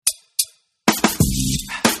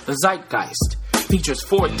The Zeitgeist features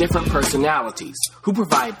 4 different personalities who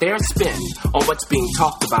provide their spin on what's being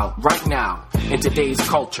talked about right now in today's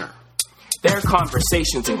culture. Their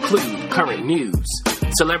conversations include current news,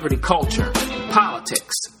 celebrity culture,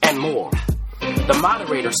 politics, and more. The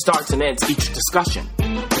moderator starts and ends each discussion.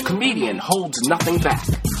 The comedian holds nothing back.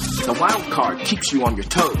 The wild card keeps you on your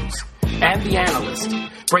toes. And the analyst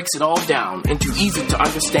breaks it all down into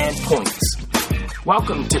easy-to-understand points.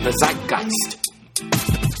 Welcome to the Zeitgeist.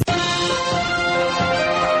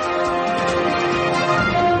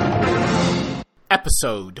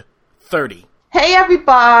 Episode 30. Hey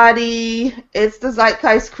everybody, it's the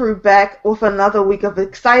Zeitgeist crew back with another week of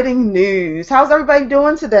exciting news. How's everybody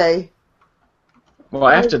doing today? Well,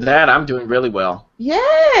 after that, I'm doing really well.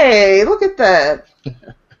 Yay, look at that.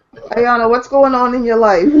 Ayana, what's going on in your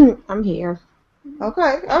life? I'm here.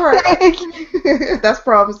 Okay, all right. That's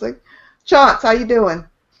promising. Chance, how you doing?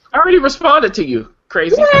 I already responded to you,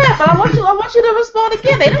 crazy. Yeah, but I want you to respond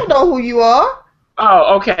again. They don't know who you are.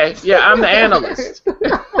 Oh, okay. Yeah, I'm the analyst.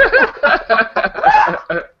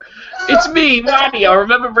 It's me, Mario.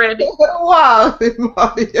 Remember Brandy? Wow,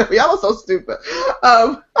 Mario. Y'all are so stupid.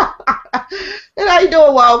 And how you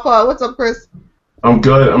doing, Wildcard? What's up, Chris? I'm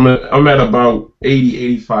good. I'm at about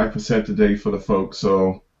 80-85% today for the folks,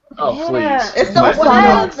 so. Oh, please. It's the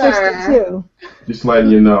weather. Just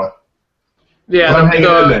letting you know. Yeah, but I'm hanging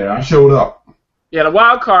in there. I showed up. Yeah, the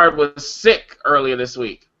wild card was sick earlier this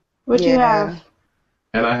week. What you have?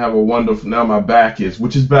 And I have a wonderful, now my back is,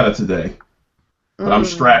 which is better today. But I'm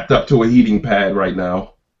strapped up to a heating pad right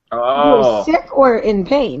now. Oh. You're sick or in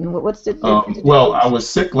pain? What's the well, I was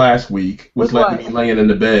sick last week, which let me laying in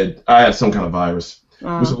the bed. I had some kind of virus.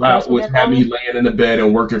 Which had me laying in the bed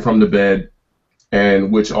and working from the bed,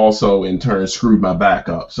 and which also in turn screwed my back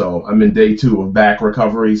up. So I'm in day 2 of back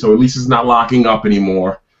recovery, so at least it's not locking up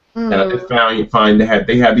anymore. And I find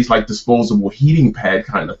they have these like disposable heating pad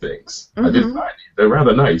kind of things. I did find it. They're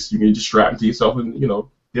rather nice. You can just strap them to yourself and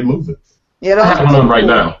get moving. Yeah, I have one right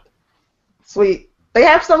now. Sweet. They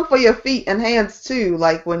have some for your feet and hands too.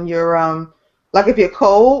 Like when you're like if you're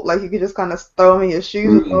cold, like you can just kind of throw them in your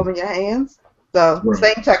shoes and throw them in your hands. So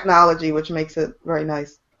same technology, which makes it very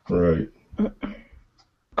nice. Right.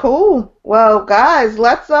 Cool. Well, guys,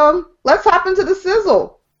 let's hop into the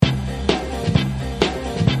sizzle.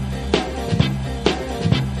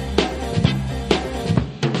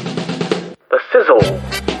 The sizzle.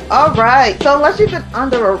 All right. So unless you've been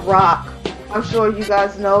under a rock, I'm sure you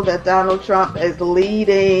guys know that Donald Trump is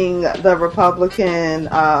leading the Republican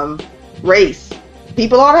race.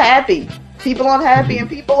 People aren't happy. And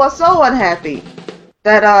people are so unhappy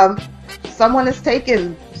that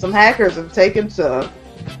some hackers have taken to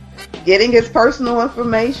getting his personal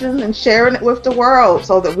information and sharing it with the world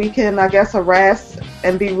so that we can, I guess, harass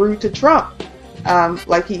and be rude to Trump,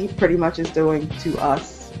 like he pretty much is doing to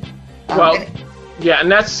us. Yeah,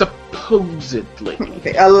 and that's supposedly.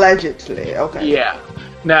 Okay, allegedly, okay. Yeah.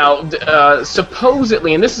 Now,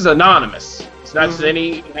 supposedly, and this is anonymous. It's not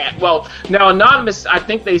any. Well, now anonymous. I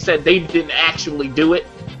think they said they didn't actually do it,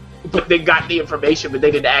 but they got the information, but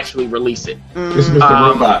they didn't actually release it. This is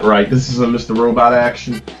Mr. Robot, right? This is a Mr. Robot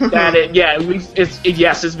action.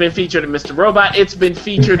 It's been featured in Mr. Robot. It's been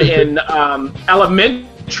featured in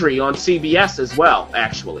Elementary on CBS as well,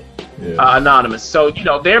 actually. Yeah. Anonymous. So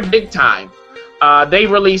they're big time. They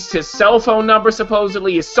released his cell phone number,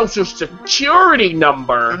 supposedly, his social security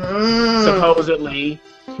number, supposedly,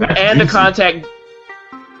 that's and juicy. The contact.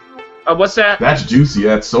 What's that? That's juicy.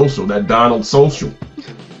 That's social. That Donald social.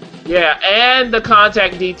 Yeah, and the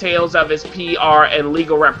contact details of his PR and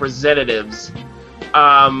legal representatives.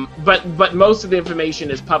 But most of the information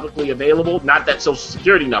is publicly available, not that social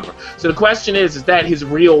security number. So the question is that his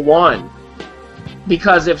real one?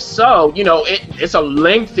 Because if so, it's a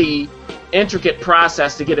lengthy, intricate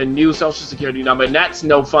process to get a new social security number, and that's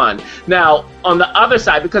no fun. Now, on the other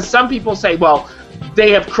side, because some people say, well,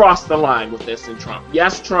 they have crossed the line with this in Trump.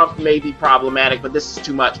 Yes, Trump may be problematic, but this is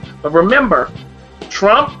too much. But remember,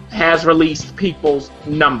 Trump has released people's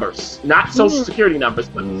numbers, not social security numbers,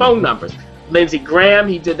 but phone numbers. Lindsey Graham,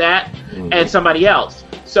 he did that, and somebody else.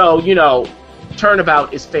 So,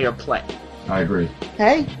 turnabout is fair play. I agree.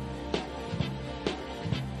 Hey.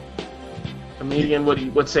 Comedian,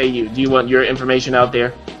 what say you? Do you want your information out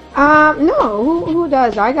there? No. Who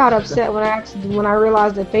does? I got upset when I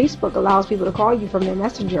realized that Facebook allows people to call you from their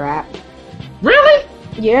Messenger app. Really?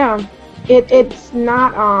 Yeah. It's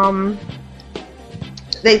not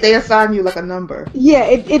They assign you like a number. Yeah,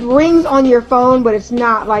 it rings on your phone, but it's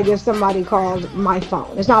not like if somebody called my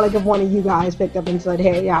phone. It's not like if one of you guys picked up and said,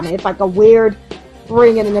 "Hey, yeah." It's like a weird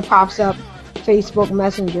ringing and it pops up Facebook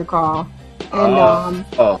Messenger call. And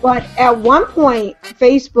but at one point,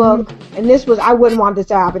 Facebook, and this was, I wouldn't want this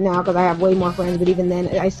to happen now because I have way more friends, but even then,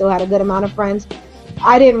 I still had a good amount of friends.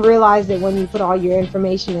 I didn't realize that when you put all your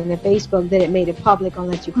information into Facebook, that it made it public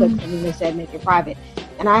unless you clicked something that said make it private.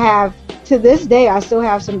 And I have, to this day, I still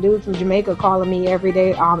have some dude from Jamaica calling me every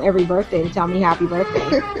day, every birthday to tell me happy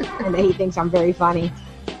birthday, and that he thinks I'm very funny.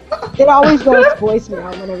 It always goes to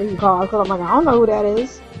voicemail whenever he calls, because I'm like, I don't know who that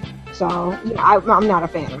is. So, I'm not a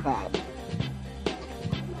fan of that.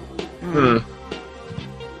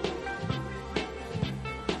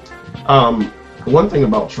 One thing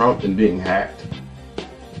about Trump and being hacked,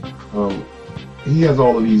 he has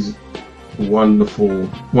all of these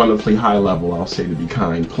wonderfully high level, I'll say to be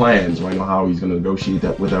kind, plans, right, on how he's going to negotiate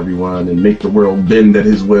that with everyone and make the world bend at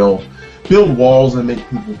his will, build walls and make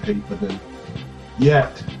people pay for them.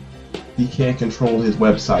 Yet, he can't control his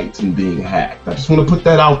websites and being hacked. I just want to put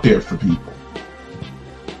that out there for people.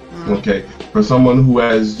 Okay? For someone who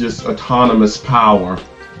has just autonomous power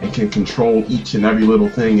and can control each and every little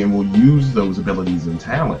thing and will use those abilities and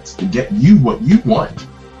talents to get you what you want.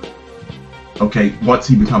 Okay, once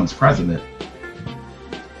he becomes president,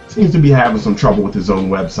 seems to be having some trouble with his own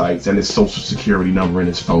websites and his social security number and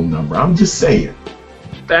his phone number. I'm just saying.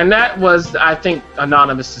 And that was, I think,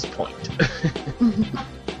 Anonymous's point.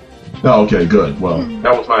 Oh, okay, good. Well,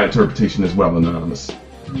 that was my interpretation as well, Anonymous.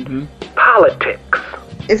 Politics.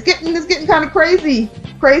 It's getting kind of crazy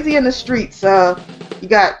in the streets. You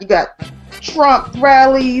got Trump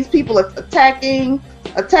rallies, people attacking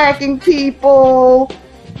people.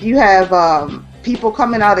 You have people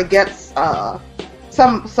coming out against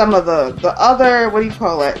some of the other, what do you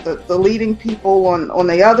call it, the leading people on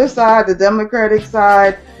the other side, the Democratic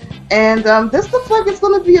side, and this looks like it's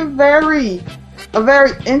going to be a very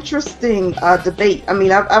interesting debate. I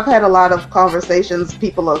mean, I've had a lot of conversations.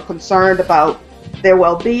 People are concerned about their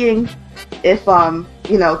well-being if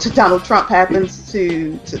Donald Trump happens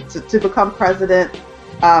to become president.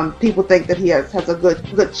 People think that he has a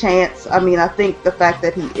good chance. I mean, I think the fact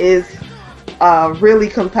that he is a really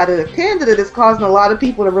competitive candidate is causing a lot of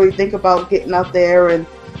people to really think about getting out there and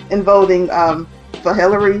voting for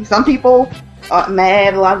Hillary. Some people are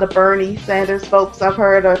mad. A lot of the Bernie Sanders folks I've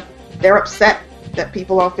heard they're upset that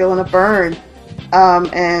people are feeling a burn.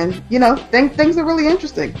 And things are really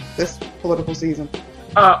interesting this political season.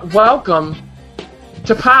 Welcome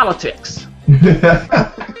to politics.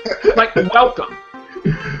 Like, welcome.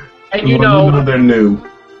 And they're new.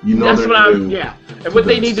 That's what new. Yeah. And what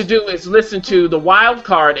they need to do is listen to the Wild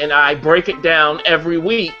Card, and I break it down every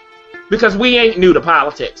week because we ain't new to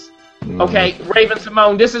politics. Okay, Raven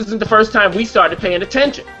Simone, this isn't the first time we started paying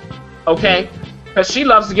attention. Okay, because she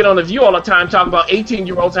loves to get on The View all the time talking about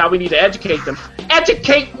 18-year-olds, how we need to educate them.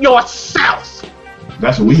 Educate yourself.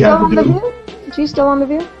 That's what we have to do. She's still on The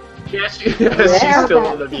View? Yes, she's still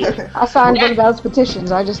on The View. I signed one of those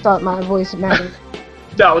petitions. I just thought my voice mattered.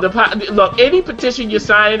 No, look, any petition you're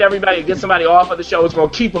signing, everybody, to get somebody off of the show is going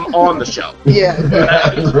to keep them on the show. Yeah.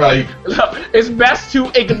 That's right. Look, it's best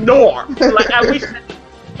to ignore. Like we said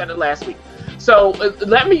it last week. So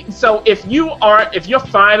if you're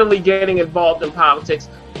finally getting involved in politics,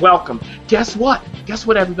 welcome. Guess what,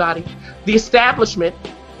 everybody? The establishment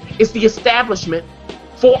is the establishment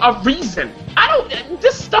for a reason.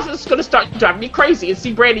 This stuff is going to start driving me crazy. And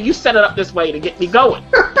see, Brandon, you set it up this way to get me going.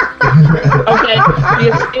 Okay?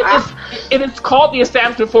 It is called the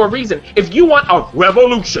establishment for a reason. If you want a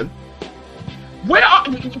revolution,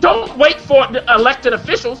 don't wait for elected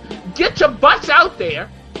officials. Get your butts out there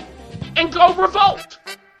and go revolt.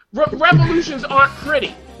 Revolutions aren't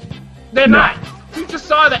pretty. They're not. You just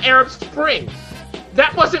saw the Arab Spring.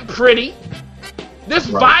 That wasn't pretty. There's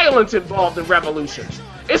violence involved in revolutions.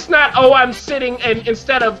 It's not, I'm sitting and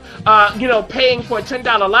instead of, paying for a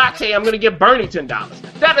 $10 latte, I'm going to give Bernie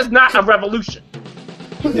 $10. That is not a revolution.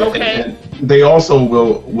 Okay? And they also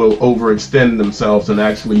will overextend themselves and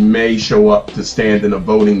actually may show up to stand in a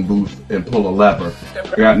voting booth and pull a lever.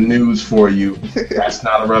 I got news for you. That's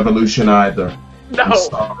not a revolution either. No. I'm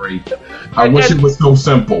sorry. I wish it was so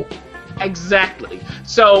simple. Exactly.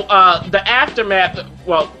 So the aftermath,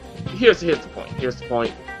 well, here's the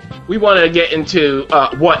point. We wanted to get into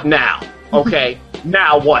what now, okay?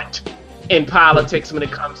 Now what in politics when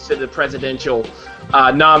it comes to the presidential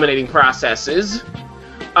nominating processes?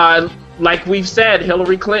 Like we've said,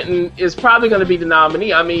 Hillary Clinton is probably going to be the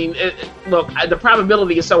nominee. I mean, look, the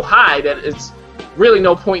probability is so high that it's really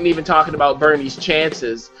no point in even talking about Bernie's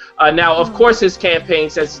chances. Now, of course, his campaign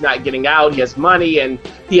says he's not getting out. He has money and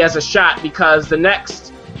he has a shot because the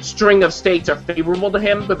next string of states are favorable to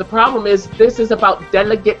him. But the problem is this is about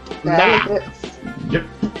delegate math. Yep.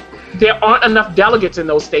 there aren't enough delegates in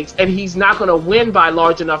those states, and he's not going to win by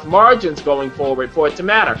large enough margins going forward for it to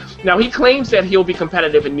matter. Now, he claims that he'll be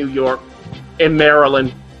competitive in New York, in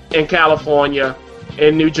Maryland, in California,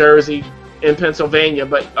 in New Jersey, in Pennsylvania,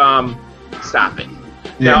 but stop it.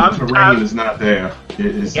 Yeah, now, the terrain is not there.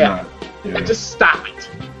 It's not. Yeah. Just stop it.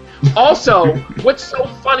 Also, what's so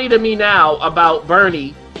funny to me now about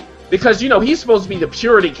Bernie, because, you know, he's supposed to be the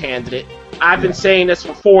purity candidate. I've been saying this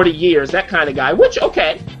for 40 years, that kind of guy, which,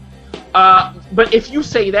 okay. But if you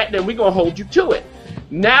say that, then we're going to hold you to it.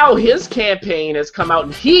 Now his campaign has come out,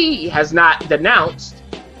 and he has not denounced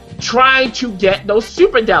trying to get those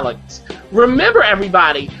superdelegates. Remember,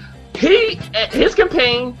 everybody, his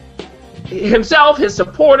campaign, himself, his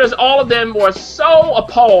supporters, all of them were so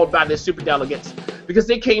appalled by the superdelegates because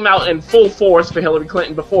they came out in full force for Hillary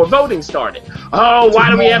Clinton before voting started. Oh,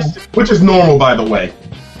 why do we have... Which is normal, by the way.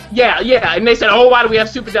 Yeah, and they said, oh, why do we have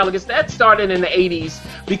superdelegates? That started in the 80s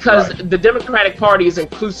because the Democratic Party is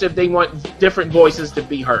inclusive. They want different voices to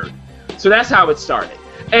be heard. So that's how it started.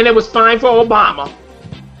 And it was fine for Obama,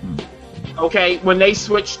 okay, when they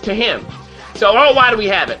switched to him. So, oh, why do we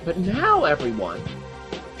have it? But now, everyone,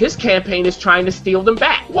 his campaign is trying to steal them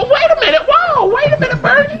back. Well, wait a minute. Whoa, wait a minute,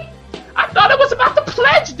 Bernie. I thought it was about the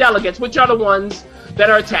pledge delegates, which are the ones that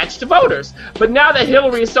are attached to voters. But now that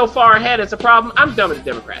Hillary is so far ahead, it's a problem. I'm done with the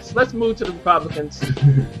Democrats. Let's move to the Republicans.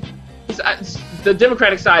 The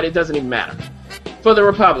Democratic side, it doesn't even matter. For the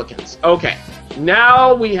Republicans, okay.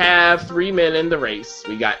 Now we have 3 men in the race.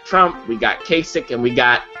 We got Trump, we got Kasich, and we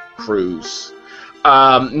got Cruz.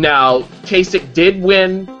 Now, Kasich did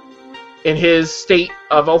win in his state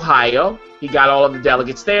of Ohio. He got all of the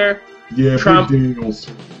delegates there. Yeah, Trump, big deals.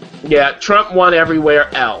 Yeah, Trump won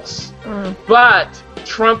everywhere else. But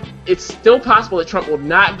Trump, it's still possible that Trump will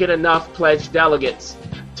not get enough pledged delegates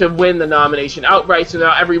to win the nomination outright. So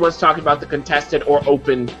now everyone's talking about the contested or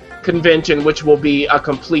open convention, which will be a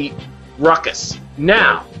complete ruckus.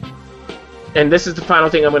 Now, and this is the final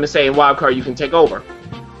thing I'm going to say, in Wildcard, you can take over.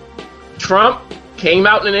 Trump came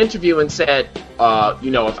out in an interview and said,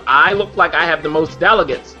 if I look like I have the most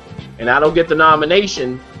delegates and I don't get the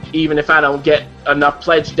nomination, even if I don't get enough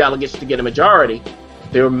pledged delegates to get a majority,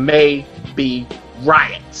 there may be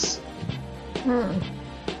riots.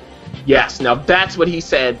 Yes, now that's what he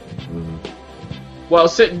said. Well,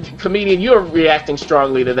 comedian, you're reacting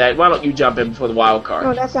strongly to that. Why don't you jump in before the wild card?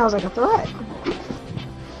 Oh, that sounds like a threat.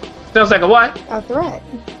 Sounds like a what? A threat.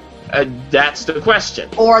 That's the question.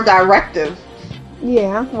 Or a directive.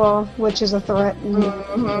 Yeah, well, which is a threat.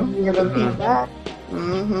 You're going to that.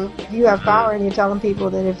 If you have power and you're telling people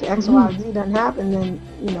that if X, Y, Z doesn't happen, then,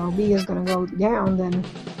 B is going to go down, then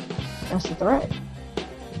that's the threat.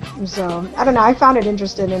 So, I don't know, I found it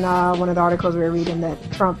interesting in one of the articles we were reading that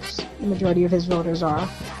Trump's majority of his voters are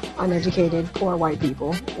uneducated, poor white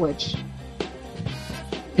people, which...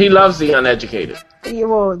 He loves the uneducated. Yeah,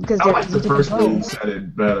 well, because I like the first way he said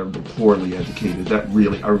it better, the poorly educated. I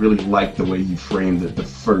really liked the way he framed it. The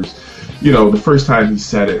first time he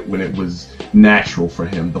said it when it was natural for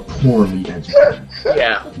him, the poorly educated.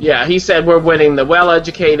 Yeah. He said we're winning the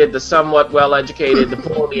well-educated, the somewhat well-educated, the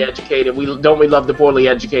poorly educated. We love the poorly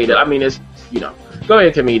educated. I mean, it's Go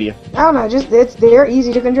ahead, comedian. I don't know. They're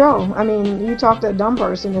easy to control. I mean, you talk to a dumb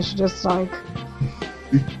person, it's just like.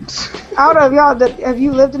 I don't know, y'all. Have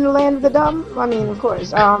you lived in the land of the dumb? I mean, of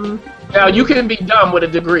course. Now you can be dumb with a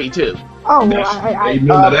degree too. Oh, well, I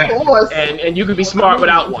of course. And you can be smart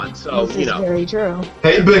without one. So this is very true.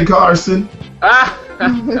 Hey, Ben Carson.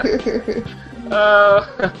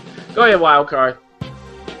 Go ahead, wild card.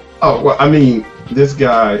 Oh well, I mean, this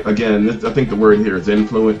guy again. I think the word here is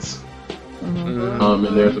influence. And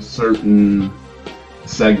there's a certain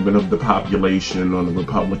segment of the population on the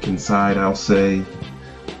Republican side, I'll say,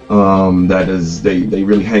 that is they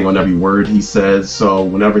really hang on every word he says. So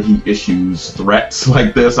whenever he issues threats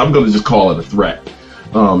like this, I'm going to just call it a threat.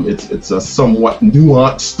 It's a somewhat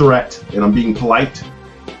nuanced threat, and I'm being polite.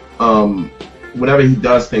 Whenever he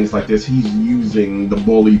does things like this, he's using the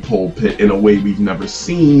bully pulpit in a way we've never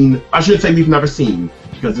seen. I should say we've never seen,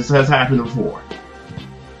 because this has happened before.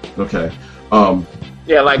 Okay.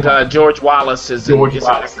 Like George Wallace is.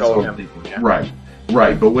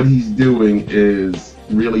 Right. But what he's doing is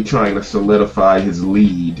really trying to solidify his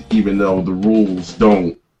lead, even though the rules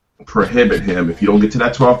don't prohibit him. If you don't get to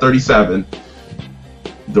that 1237,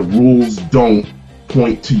 the rules don't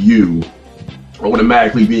point to you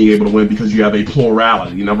automatically being able to win because you have a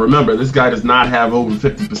plurality. Now remember, this guy does not have over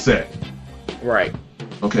 50%. Right.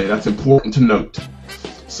 Okay, that's important to note.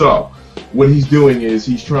 So, what he's doing is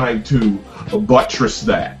he's trying to buttress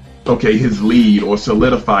that. Okay, his lead, or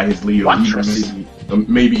solidify his lead, or even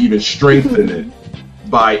maybe even strengthen it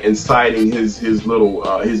by inciting his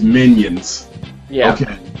little his minions. Yeah.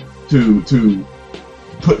 Okay. To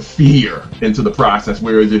put fear into the process.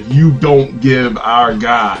 Whereas if you don't give our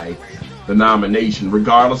guy the nomination,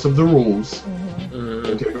 regardless of the rules,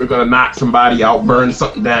 okay, we're gonna knock somebody out, burn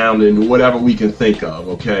something down, and whatever we can think of.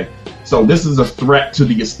 Okay. So this is a threat to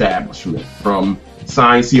the establishment from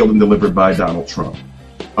signed, sealed, and delivered by Donald Trump.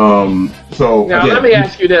 So now again, let me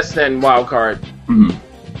ask you this then, Wildcard.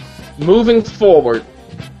 Mm-hmm. Moving forward,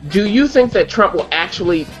 do you think that Trump will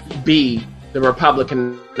actually be the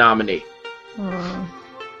Republican nominee?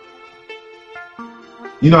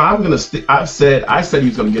 You know, I'm gonna. I said he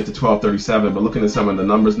was gonna get to 1237, but looking at some of the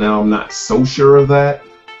numbers now, I'm not so sure of that.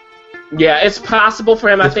 Yeah, it's possible for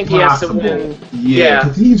him. I think possible. He has to win. Yeah,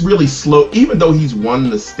 because he's really slow. Even though he's won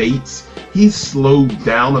the states, he's slowed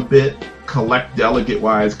down a bit,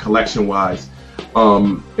 delegate-wise, collection-wise.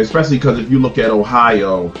 Especially because if you look at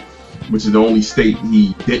Ohio, which is the only state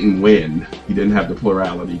he didn't win, he didn't have the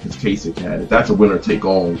plurality because Kasich had it. That's a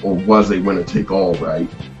winner-take-all, or was a winner-take-all, right?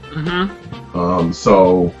 Mm-hmm.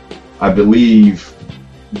 So I believe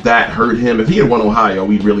that hurt him. If he had won Ohio,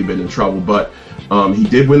 we'd really been in trouble. But he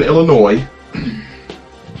did win Illinois.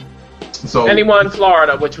 So and he won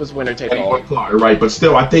Florida, which was winner take all. He won Florida, right? But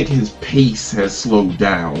still, I think his pace has slowed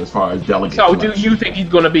down as far as delegates. So, do you think he's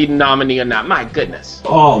going to be the nominee or not? My goodness.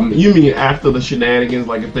 Oh, you mean after the shenanigans,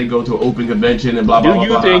 like if they go to an open convention and blah blah blah?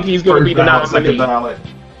 Do you think he's going to be the nominee?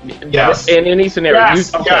 Yes. In any scenario.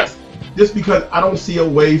 Yes. Yes. Just because I don't see a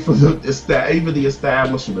way for even the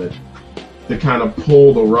establishment to kind of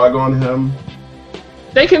pull the rug on him.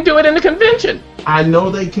 They can do it in the convention. I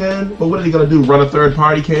know they can, but what are they going to do? Run a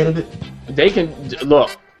third-party candidate? They can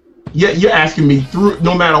look. Yeah, you're asking me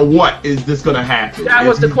no matter what, is this going to happen? That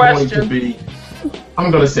was the question.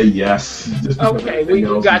 I'm going to say yes. Okay, we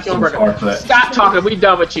got you on record. Stop talking. We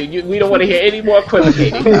done with you. We don't want to hear any more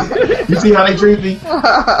equivocating. You see how they treat me? See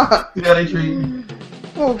how they treat me?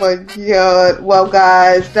 Oh my God. Well,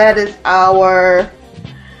 guys, that is our...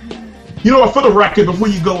 You know what, for the record, before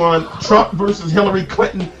you go on, Trump versus Hillary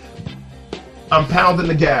Clinton, I'm pounding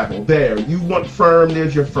the gavel. There. You want firm,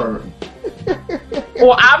 there's your firm.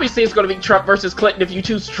 Well, obviously it's going to be Trump versus Clinton if you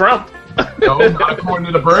choose Trump. No, not according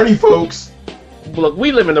to the Bernie folks. Look,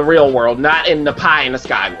 we live in the real world, not in the pie in the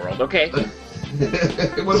sky world, okay?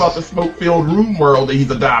 What about the smoke-filled room world that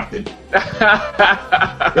he's adopted?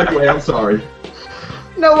 Anyway, I'm sorry.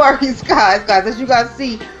 No worries, guys. As you guys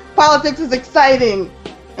see, politics is exciting.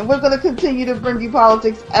 And we're going to continue to bring you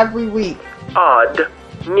politics every week. Odd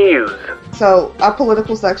news. So our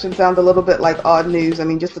political section sounds a little bit like odd news. I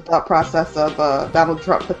mean, just the thought process of Donald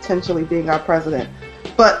Trump potentially being our president.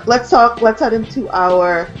 But let's head into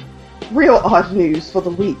our real odd news for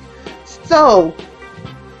the week. So,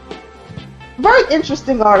 very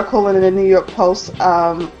interesting article in the New York Post.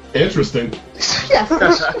 Interesting. Yes.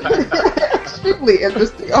 Extremely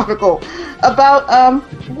interesting article about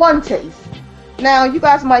One Taste. Now, you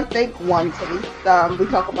guys might think One Taste. We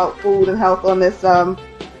talk about food and health on this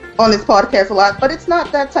podcast a lot, but it's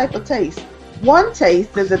not that type of taste. One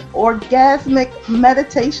Taste is an orgasmic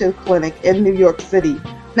meditation clinic in New York City.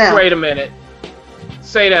 Now, wait a minute.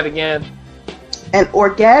 Say that again. An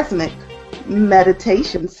orgasmic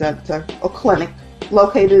meditation center or clinic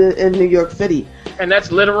located in New York City. And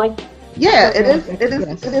that's literal? Yeah, it is.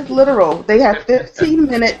 It is literal. They have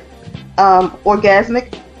 15-minute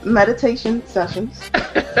orgasmic meditation sessions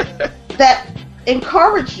that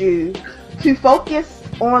encourage you to focus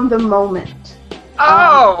on the moment.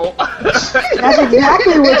 Oh! That's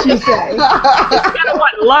exactly what you say. You gotta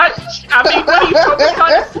want lunch? I mean, what are you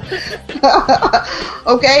focusing on?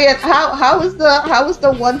 Okay, and how is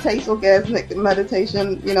the One Taste orgasmic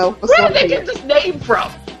meditation, where did they get this name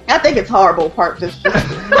from? I think it's horrible part just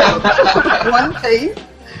One Taste.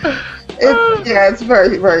 It's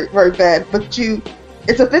very, very, very bad. But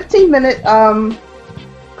it's a 15-minute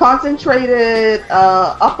concentrated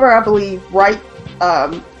upper, I believe,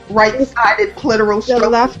 right-sided clitoral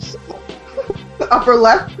stroke. Left. Upper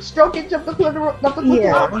left stroking of the clitoral.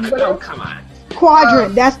 Yeah. Oh, come on.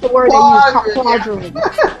 Quadrant. That's the word they use. Quadrant.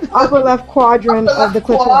 Upper left quadrant of the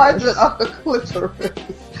clitoris. Quadrant of the clitoris.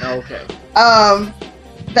 Okay.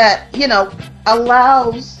 That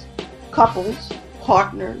allows couples,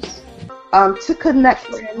 partners, to connect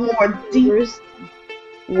more deep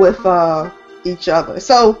with each other.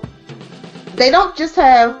 So they don't just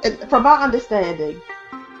have, from our understanding,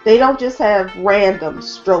 they don't just have random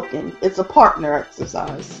stroking. It's a partner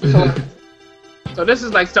exercise. So this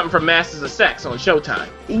is like something from Masters of Sex on Showtime.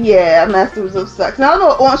 Yeah, Masters of Sex. Now I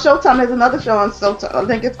know on Showtime there's another show on Showtime. I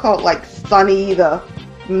think it's called like Sunny the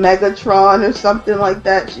Megatron or something like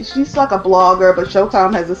that. She's like a blogger, but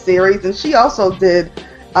Showtime has a series, and she also did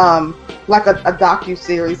like a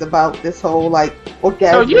docu-series about this whole like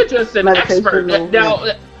orgasmic. So you're just an expert.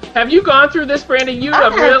 Now, have you gone through this, Brandy? You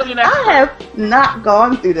are really an expert. I have not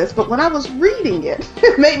gone through this, but when I was reading it,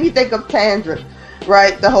 it made me think of Tantric,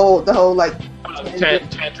 right? The whole like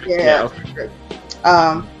Tantric. Yeah.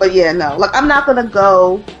 But yeah, no. Like, I'm not gonna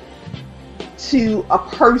go to a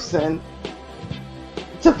person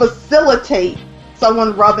to facilitate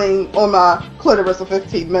someone rubbing on my clitoris for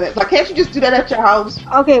 15 minutes. Like, can't you just do that at your house?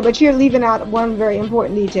 Okay, but you're leaving out one very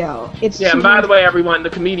important detail. It's and by the way, everyone,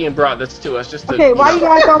 the comedian brought this to us. Just to, okay, why you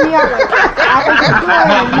guys throw me out like that?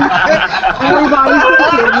 Everybody's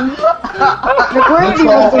thinking. Let's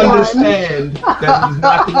all understand that it's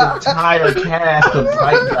not the entire cast of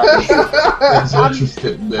Zeitgeist that's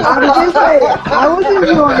interested in this. I was just saying, I was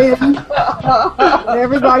enjoying what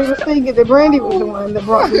everybody was thinking that Brandy was the one that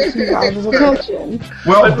brought this to you guys' attention.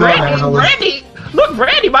 Well, but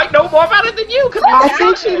Brandy might know more about it than you. I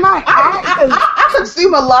think she might. I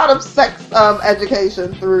consume a lot of sex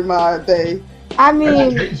education through my day. I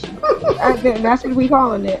mean, that's what we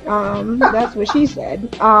calling it. That's what she said.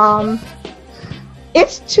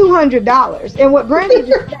 It's $200, and what Brandy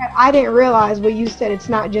just said, I didn't realize. What you said, it's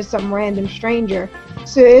not just some random stranger.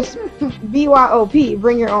 So it's BYOP,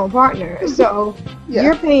 bring your own partner. So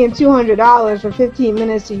you're paying $200 for 15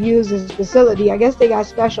 minutes to use this facility. I guess they got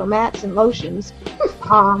special mats and lotions.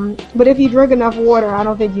 But if you drink enough water, I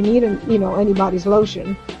don't think you need anybody's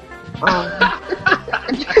lotion.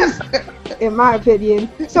 In my opinion.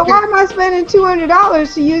 So why am I spending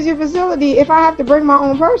 $200 to use your facility if I have to bring my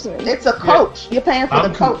own person? It's a coach. You're paying for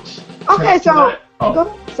the coach. Okay, so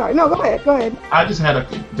go ahead. I just had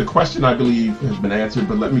the question, I believe, has been answered,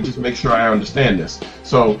 but let me just make sure I understand this.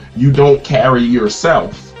 So you don't carry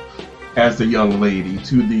yourself as the young lady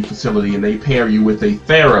to the facility, and they pair you with a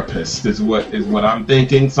therapist, is what I'm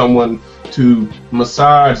thinking. Someone to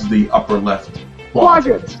massage the upper left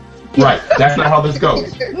quadrant. Right, that's not how this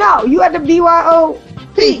goes. No, you had the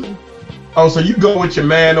BYOP. Oh, so you go with your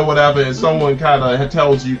man or whatever, and someone kind of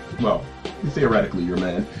tells you, well, theoretically your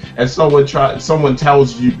man, and someone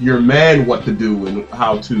tells you your man what to do and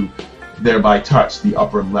how to thereby touch the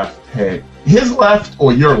upper left head. His left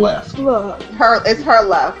or your left? Look, it's her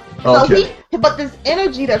left. Okay. So but there's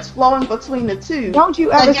energy that's flowing between the two. Don't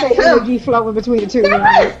you ever say energy flowing between the two.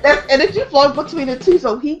 There's energy flowing between the two,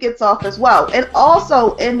 so he gets off as well. And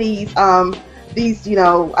also in these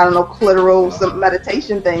clitoral some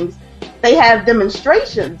meditation things, they have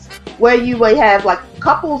demonstrations where you may have like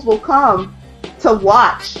couples will come to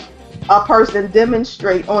watch a person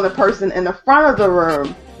demonstrate on a person in the front of the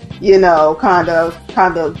room, kind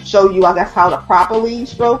of show you, I guess, how to properly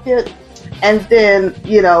stroke it. And then,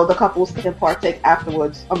 the couples can partake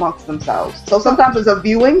afterwards amongst themselves. So sometimes it's a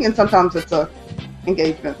viewing and sometimes it's a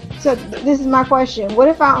engagement. So this is my question. What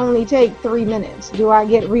if I only take 3 minutes? Do I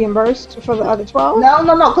get reimbursed for the other 12? No,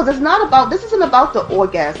 because this isn't about the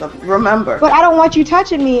orgasm, remember. But I don't want you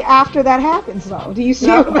touching me after that happens, though. Do you see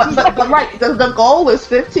what I'm saying? But right, the goal is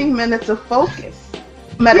 15 minutes of focus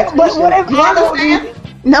meditation. Yeah, but what if you understand?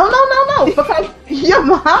 No, because your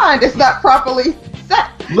mind is not properly set.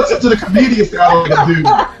 Listen to the comedians got on the dude.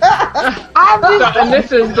 And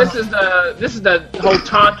this is the whole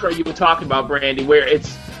tantra you were talking about, Brandy, where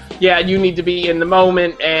it's you need to be in the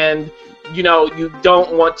moment, and you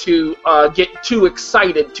don't want to get too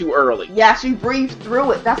excited too early. Yes, you breathe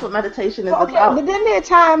through it. That's what meditation is about. But then there are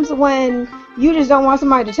times when you just don't want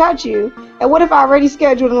somebody to touch you. And what if I already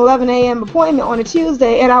scheduled an 11 a.m. appointment on a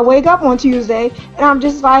Tuesday, and I wake up on Tuesday, and I'm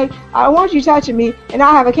just like, I don't want you touching me, and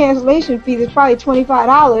I have a cancellation fee that's probably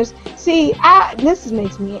 $25. See, this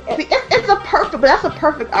makes me... that's a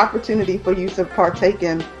perfect opportunity for you to partake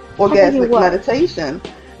in orgasmic meditation.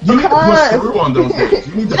 You need to push through on those days.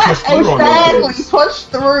 You need to push through on those days. Exactly. Push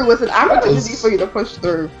through. It's an opportunity for you to push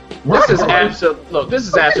through. This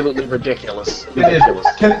is absolutely ridiculous.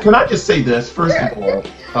 Can I just say this? First of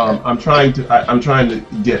all, I'm trying to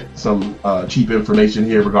get some cheap information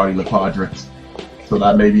here regarding the quadrants, so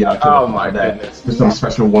that maybe I can apply that to some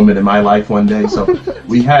special woman in my life one day. So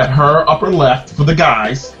we have her upper left for the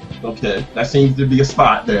guys. Okay, that seems to be a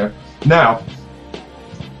spot there. Now,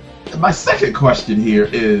 my second question here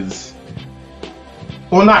is,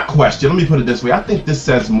 well, not question, let me put it this way. I think this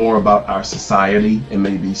says more about our society and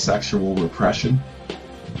maybe sexual repression.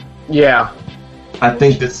 Yeah. I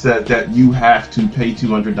think this says that you have to pay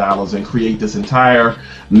 $200 and create this entire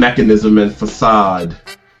mechanism and facade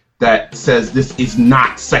that says this is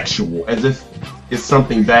not sexual, as if it's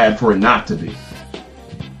something bad for it not to be.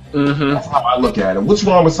 Mm-hmm. That's how I look at it. What's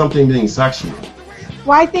wrong with something being sexual?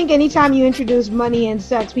 Well, I think anytime you introduce money and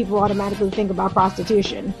sex, people automatically think about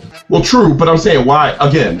prostitution. Well, true, but I'm saying why,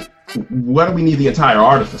 again, why do we need the entire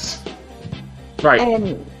artifice?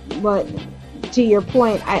 Right. But to your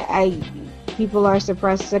point, I people are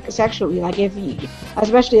suppressed sexually. Like if you,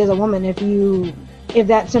 especially as a woman, if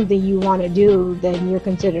that's something you want to do, then you're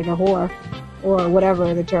considered a whore, or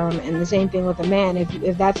whatever the term. And the same thing with a man.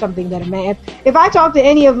 If that's something that a man, if I talk to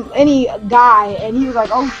any guy and he was like,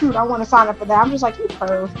 oh shoot, I want to sign up for that, I'm just like, you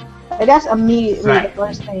perv. Like, that's immediately the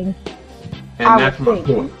first thing. And that's my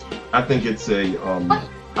point. I think it's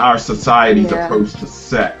our society's approach to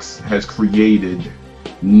sex has created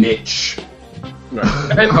niche.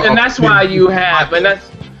 Right. And that's why you have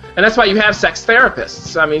that's why you have sex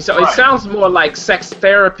therapists. I mean, so it sounds more like sex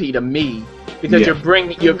therapy to me, because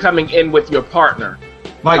you're coming in with your partner.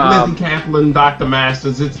 Like Lizzie Kaplan, Dr.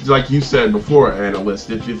 Masters, it's like you said before, Analyst,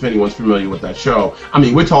 if anyone's familiar with that show. I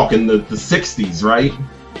mean, we're talking the 60s, right?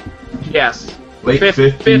 Yes. Late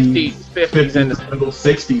 50s and the middle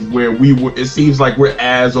 60s, where it seems like we're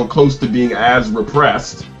as or close to being as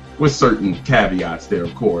repressed, with certain caveats there,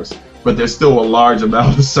 of course. But there's still a large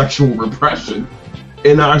amount of sexual repression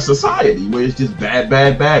in our society, where it's just bad,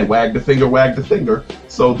 wag the finger.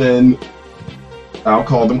 So then, I'll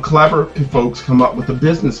call them clever folks come up with a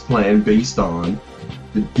business plan based on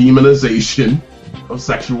the demonization of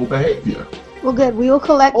sexual behavior. Well, good. We will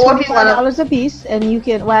collect $25 a piece, and you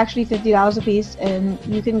can, well, actually $50 a piece, and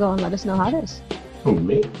you can go and let us know how it is. Who,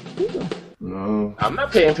 me? You. No. I'm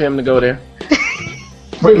not paying for him to go there.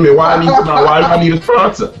 Wait a minute, why do I need a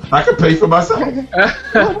sponsor? I can pay for myself.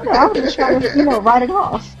 I'm just trying to, write it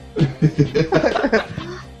off.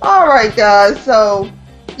 All right, guys. So,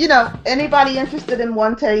 anybody interested in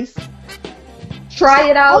One Taste?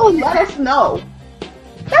 Try it out. Let us know.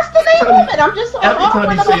 That's the name of it. I'm just every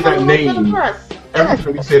time you say that name. Every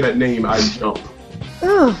time you say that name, I jump.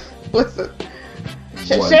 Listen.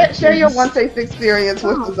 Share your One Taste experience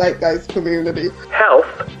with the Zeitgeist community.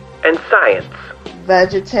 Health and science.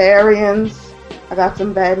 Vegetarians, I got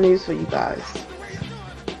some bad news for you guys.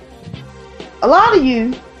 A lot of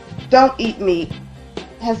you don't eat meat.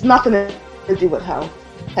 Has nothing to do with health.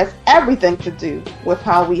 Has everything to do with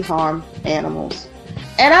how we harm animals.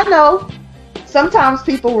 And I know sometimes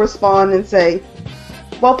people respond and say,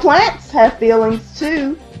 well, plants have feelings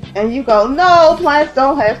too. And you go, no, plants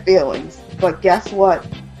don't have feelings. But guess what?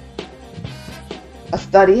 A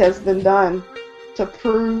study has been done to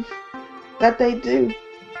prove that they do.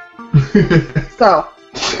 So,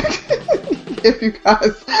 if you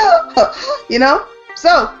guys,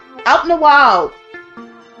 so out in the wild,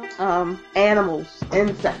 animals,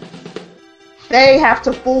 insects, they have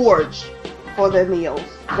to forage for their meals.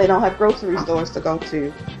 They don't have grocery stores to go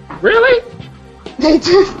to. Really?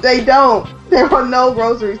 They don't. There are no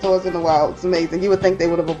grocery stores in the wild. It's amazing. You would think they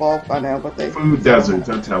would have evolved by now, but they food deserts.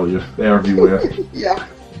 I tell you, they're everywhere. Yeah.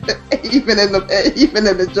 Even in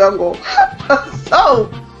the jungle. So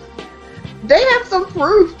they have some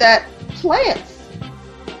proof that plants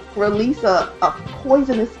release a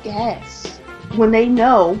poisonous gas when they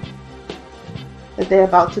know that they're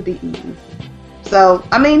about to be eaten. So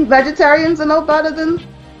I mean, vegetarians are no better than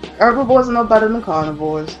herbivores, are no better than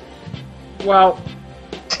carnivores. Well,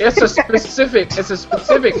 it's a specific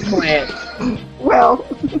plant. Well.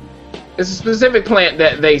 It's a specific plant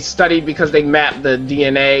that they studied because they mapped the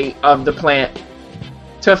DNA of the plant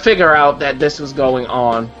to figure out that this was going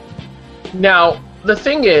on. Now, the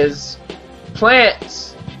thing is,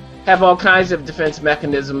 plants have all kinds of defense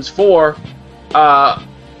mechanisms for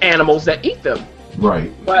animals that eat them.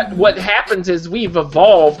 Right. But what happens is we've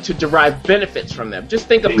evolved to derive benefits from them. Just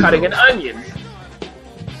think of cutting an onion.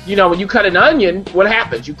 When you cut an onion, what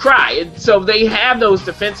happens? You cry. And so they have those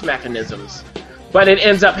defense mechanisms. But it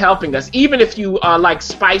ends up helping us. Even if you like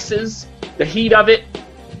spices, the heat of it,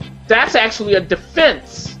 that's actually a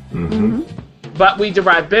defense. Mm-hmm. But we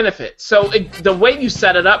derive benefit. So the way you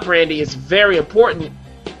set it up, Brandy, is very important.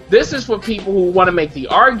 This is for people who want to make the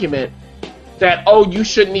argument that, you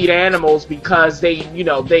shouldn't eat animals because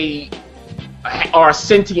they are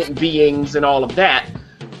sentient beings and all of that.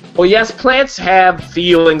 Well, yes, plants have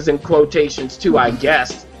feelings in quotations too, I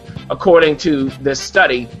guess, according to this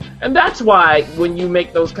study. And that's why when you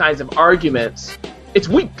make those kinds of arguments, it's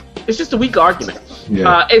weak. It's just a weak argument.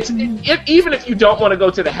 Yeah. Even if you don't want to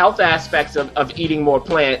go to the health aspects of eating more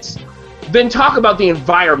plants, then talk about the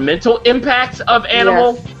environmental impacts of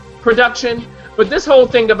animal production. But this whole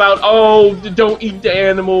thing about, don't eat the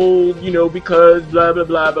animal, because blah, blah,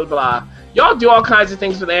 blah, blah, blah. Y'all do all kinds of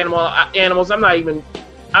things with animals. I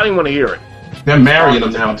don't even want to hear it. They're marrying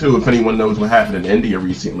them now too. If anyone knows what happened in India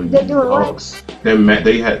recently, They're doing dogs. There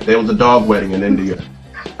was a dog wedding in India.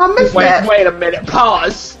 I missed that. Wait a minute.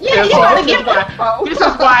 Pause. Yeah, This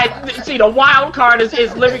is why. See, the wild card is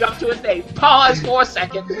living up to its name. Pause for a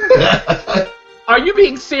second. Are you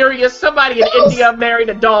being serious? Somebody in India married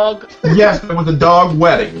a dog? Yes, there was a dog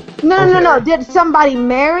wedding. No. Did somebody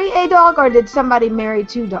marry a dog, or did somebody marry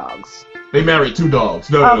 2 dogs? They married 2 dogs.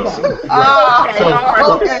 No. Okay.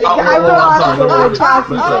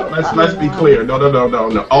 Let's be clear. No.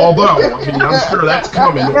 Although, I mean, I'm sure that's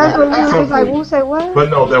coming. That's what we was like, we'll say what? But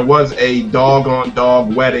no, there was a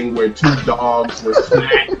dog-on-dog wedding where 2 dogs were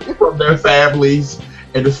snatched from their families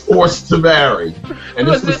and was forced to marry. And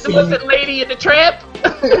was it Lady in the Tramp?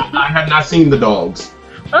 I have not seen the dogs.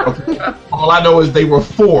 Okay. All I know is they were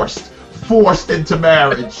forced into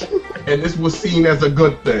marriage, and this was seen as a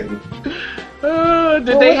good thing.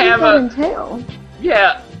 Did they have a? Entail?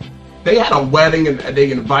 Yeah. They had a wedding and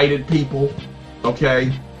they invited people.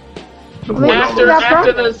 Okay. After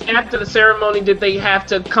the ceremony, did they have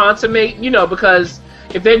to consummate? You know, because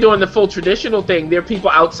if they're doing the full traditional thing, there are people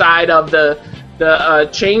outside of the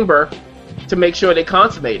chamber to make sure they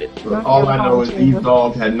consummated. All I know is these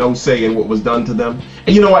dogs had no say in what was done to them.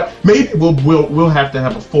 And you know what? Maybe we'll have to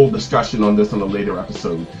have a full discussion on this on a later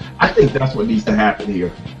episode. I think that's what needs to happen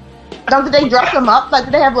here. Did they dress them up? Like,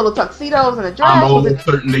 did they have little tuxedos and a dress? I'm almost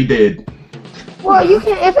certain they did. Well, you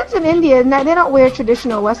can if it's in India, they don't wear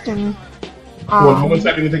traditional Western. Well, no one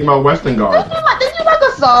said anything about Western garb. Did you like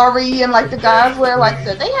a sari and like the guys wear like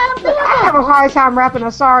that? I have a hard time wrapping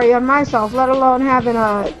a sari on myself, let alone wrap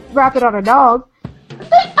it on a dog.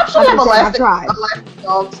 I'm sure they have elastic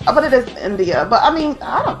dogs, but it is India. But I mean,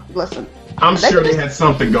 I don't listen. I'm sure they had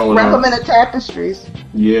something going on. Wrap them in the tapestries.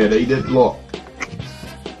 Yeah, they did. Look.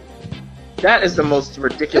 That is the most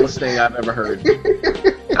ridiculous thing I've ever heard.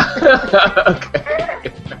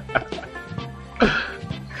 Okay.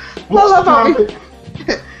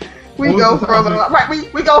 We go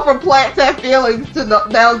from plants have feelings to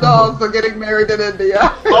now dogs are getting married in India.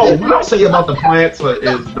 What I'll say about the plants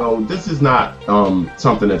is, though, this is not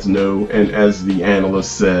something that's new. And as the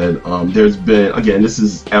analyst said, there's been, again, this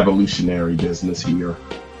is evolutionary business here.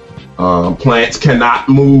 Plants cannot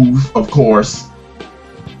move, of course.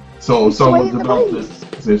 So if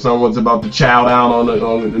someone's about to chow down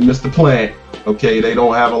on Mr. Plant, okay, they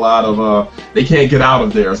don't have a lot of, they can't get out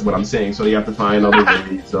of there is what I'm saying, so they have to find other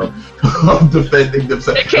ways of defending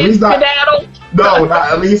themselves. They can't skedaddle? No,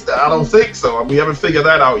 at least I don't think so. We haven't figured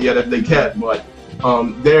that out yet if they can, but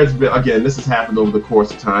there's been, again, this has happened over the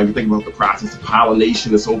course of time. You think about the process of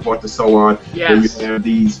pollination and so forth and so on. Yes. Where you have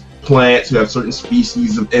these plants who have certain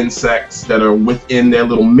species of insects that are within their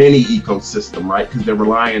little mini ecosystem, right? Because they're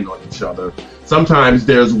relying on each other. Sometimes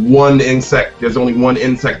there's only one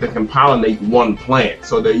insect that can pollinate one plant,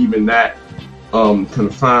 so they're even that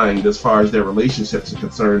confined as far as their relationships are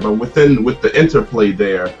concerned. But with the interplay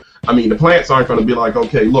there, I mean, the plants aren't going to be like,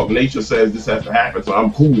 okay, look, nature says this has to happen, so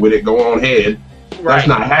I'm cool with it, go on ahead. Right. That's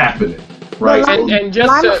not happening, right? And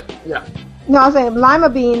just No, I was saying lima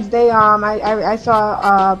beans. They I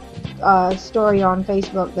saw a story on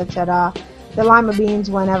Facebook that said the lima beans,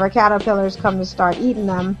 whenever caterpillars come to start eating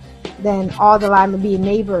them, then all the lima bean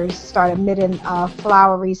neighbors start emitting a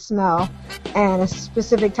flowery smell, and a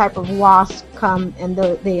specific type of wasp come and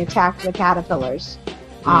they attack the caterpillars.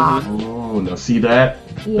 Now see that?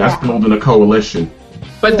 Yeah. That's building a coalition.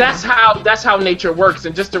 But that's how nature works.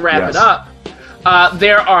 And just to wrap it up,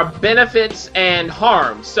 there are benefits and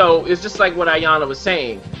harms. So it's just like what Ayana was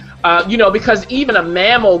saying. Because even a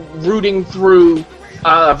mammal rooting through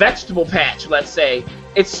a vegetable patch, let's say,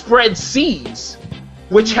 it spreads seeds,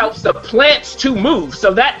 which helps the plants to move.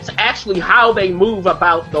 So that's actually how they move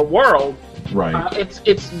about the world. Right.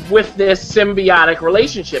 It's with this symbiotic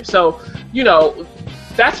relationship. So,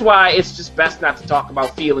 that's why it's just best not to talk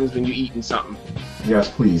about feelings when you're eating something. Yes,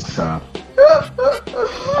 please stop.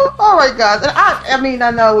 All right, guys. And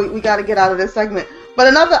I know we got to get out of this segment. But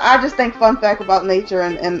another, I just think, fun fact about nature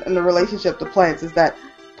and the relationship to plants is that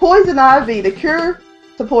poison ivy, the cure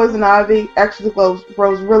to poison ivy, actually grows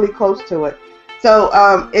really close to it. So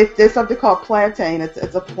if there's something called plantain,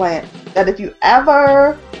 it's a plant that if you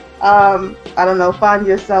ever, find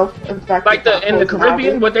yourself infected. Like in the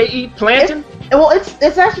Caribbean, what they eat, plantain?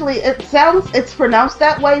 It's actually, it's pronounced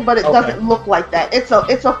that way, but it doesn't look like that. It's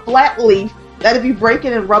a flat leaf that if you break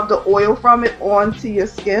it and rub the oil from it onto your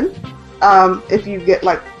skin, if you get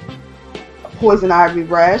like a poison ivy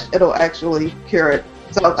rash, it'll actually cure it.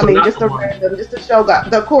 So just to show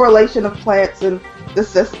the correlation of plants and the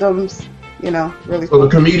systems, really. So the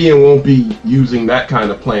comedian won't be using that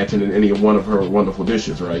kind of plantain in any one of her wonderful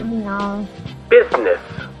dishes, right? No. Business.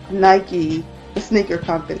 Nike, the sneaker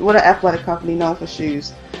company, what an athletic company known for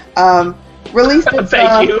shoes, released its.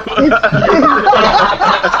 Thank you.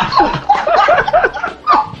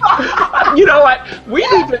 You know what? We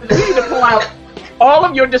need to pull out all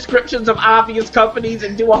of your descriptions of obvious companies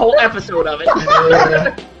and do a whole episode of it.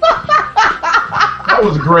 That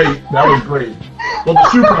was great. Well, the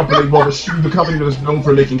shoe company, the company that is known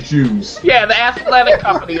for making shoes. Yeah, the athletic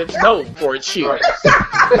company is known for its shoes. Right.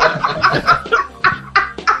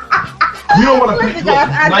 You don't want to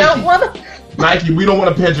pigeonhole Nike, we don't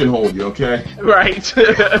want to pigeonhole you, okay? Right.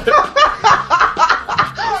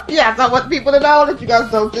 Yes, I want people to know that you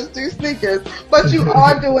guys don't just do sneakers, but you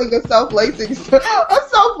are doing a self-lacing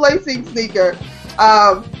sneaker.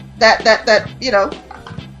 That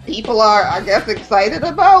people are, I guess, excited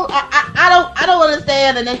about. I don't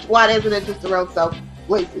understand why there's an interest around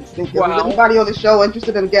self-lacing sneakers. Wow. Is anybody on the show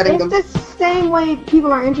interested in getting them? It's the same way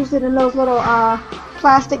people are interested in those little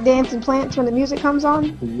plastic dancing plants when the music comes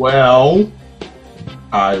on. Well,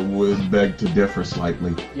 I would beg to differ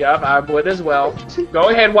slightly. Yep, I would as well. Go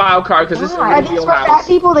ahead, Wildcard, because this is Are these for fat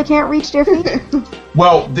people that can't reach their feet?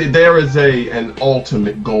 Well, there is an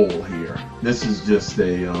ultimate goal here. This is just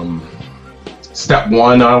a step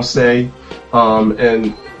one, I'll say.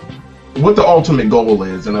 And what the ultimate goal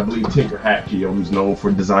is, and I believe Tinker Hatfield, who's known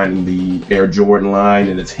for designing the Air Jordan line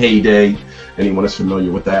in its heyday, anyone is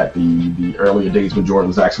familiar with that, the earlier days when Jordan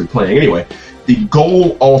was actually playing. Anyway, the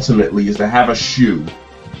goal ultimately is to have a shoe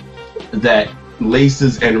that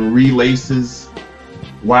laces and relaces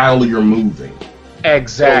while you're moving.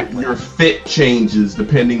 Exactly. So your fit changes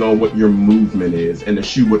depending on what your movement is, and the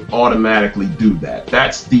shoe would automatically do that.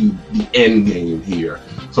 That's the end game here.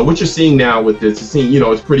 So what you're seeing now with this,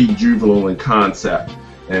 it's pretty juvenile in concept,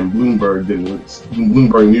 and Bloomberg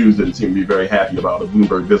News didn't seem to be very happy about it.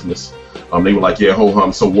 Bloomberg Business, they were like, yeah, ho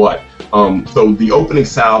hum, so what? So the opening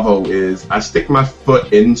salvo is I stick my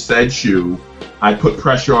foot in said shoe, I put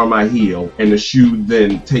pressure on my heel, and the shoe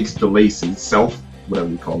then takes the lacing, whatever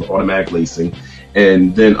you call it, automatic lacing,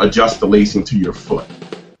 and then adjust the lacing to your foot.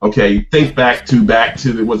 Okay, think back to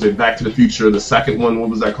was it Back to the Future, the second one? What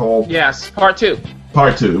was that called? Yes, part 2.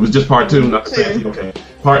 Part 2. It was just part 2, not the fancy. Okay,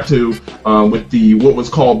 part 2 with what was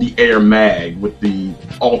called the Air Mag, which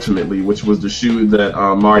was the shoe that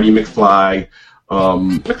Marty McFly.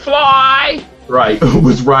 Right,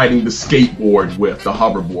 was riding the skateboard with, the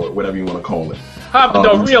hoverboard, whatever you want to call it.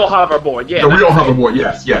 The real hoverboard, yeah. The real hoverboard,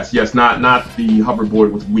 yes, not the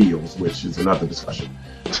hoverboard with wheels, which is another discussion.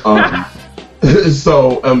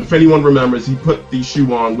 So, if anyone remembers, he put the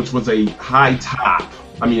shoe on, which was a high top,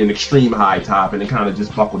 an extreme high top, and it kind of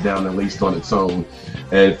just buckled down and laced on its own.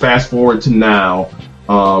 And fast forward to now,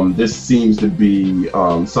 this seems to be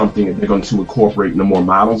something that they're going to incorporate in the more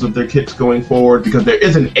models of their kits going forward, because there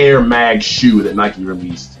is an Air Mag shoe that Nike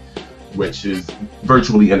released, which is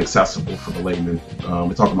virtually inaccessible for the layman.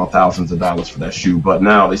 We're talking about thousands of dollars for that shoe, but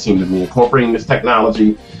now they seem to be incorporating this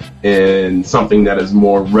technology in something that is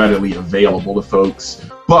more readily available to folks.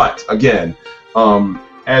 But again,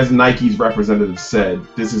 as Nike's representative said,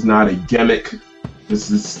 this is not a gimmick.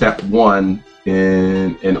 This is step one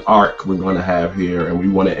in an arc we're going to have here, and we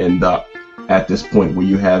want to end up at this point where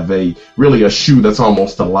you have a shoe that's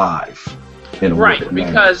almost alive. Right,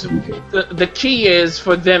 because the key is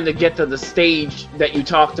for them to get to the stage that you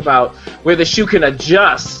talked about, where the shoe can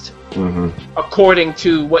adjust according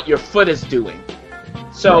to what your foot is doing.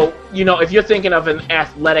 So, if you're thinking of an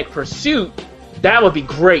athletic pursuit, that would be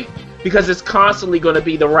great, because it's constantly going to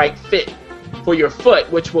be the right fit for your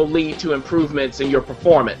foot, which will lead to improvements in your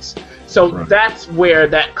performance. So that's where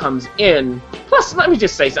that comes in. Plus, let me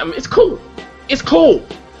just say something. It's cool. It's cool.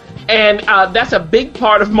 And that's a big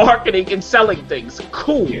part of marketing and selling things.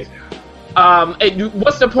 Cool. Yeah. And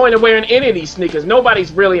what's the point of wearing any of these sneakers?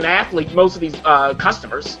 Nobody's really an athlete, most of these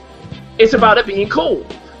customers. It's about it being cool.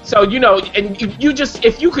 So, and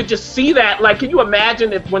if you could just see that, like, can you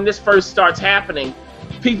imagine when this first starts happening,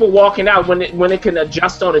 people walking out when it can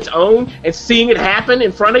adjust on its own and seeing it happen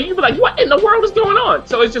in front of you, be like, what in the world is going on?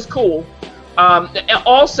 So it's just cool.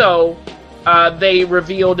 Also, they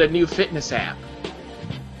revealed a new fitness app.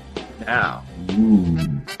 Now.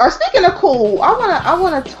 Speaking of cool, I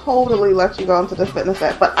wanna totally let you go into the fitness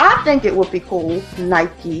app, but I think it would be cool,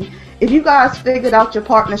 Nike, if you guys figured out your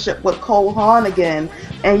partnership with Cole Haan again,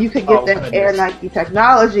 and you could get that Air Nike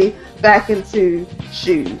technology back into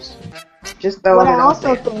shoes. Just throw it I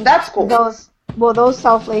also think that's cool. Those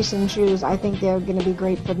self-lacing shoes, I think they're going to be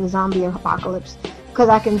great for the zombie apocalypse, because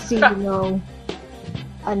I can see, an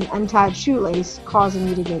untied shoelace causing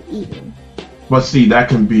you to get eaten. But see, that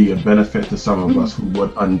can be a benefit to some of us who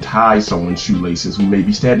would untie someone's shoelaces who may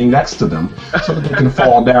be standing next to them so that they can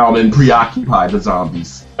fall down and preoccupy the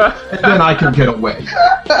zombies. And then I can get away.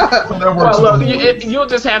 So that works. Well, look, you'll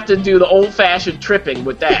just have to do the old-fashioned tripping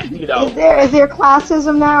with that, you know. Is there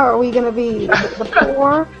classism now, or are we going to be the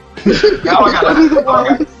poor?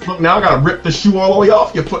 Now I gotta rip the shoe all the way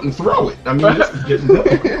off your foot and throw it. I mean, this is getting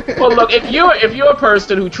difficult. Well, look, if you're a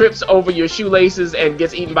person who trips over your shoelaces and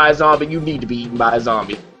gets eaten by a zombie, you need to be eaten by a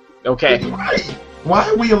zombie. Okay. Why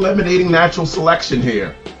are we eliminating natural selection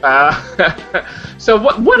here? So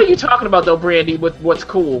what are you talking about though, Brandy? With what's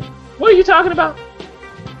cool? What are you talking about?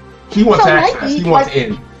 He wants access. He wants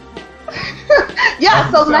in.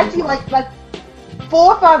 Yeah. So Nike, like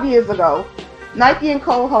 4 or 5 years ago, Nike and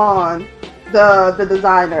Cole Haan, the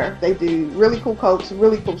designer, they do really cool coats,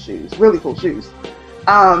 really cool shoes. They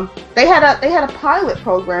had a pilot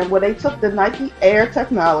program where they took the Nike Air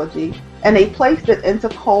technology and they placed it into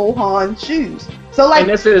Cole Haan shoes. So like, and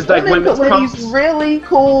this is like women's pumps. These really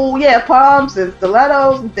cool, pumps and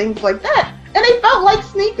stilettos and things like that, and they felt like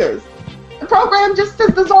sneakers. The program just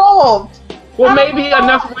dissolved. Well, maybe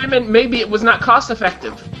enough women. Maybe it was not cost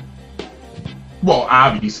effective. Well,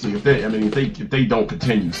 obviously, if they don't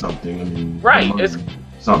continue something, I mean, right? It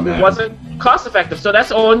wasn't cost effective, so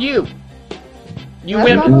that's on you. You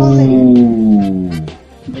women. Ooh.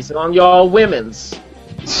 It's on y'all women's.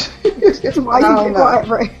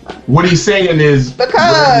 What he's saying is,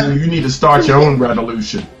 because you need to start your own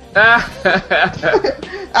revolution. I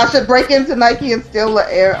should break into Nike and steal the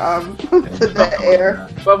air.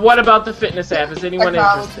 But what about the fitness app? Is anyone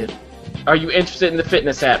interested? Are you interested in the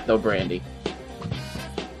fitness app though, Brandy?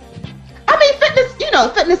 I mean,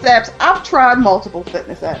 fitness apps. I've tried multiple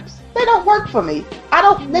fitness apps. They don't work for me.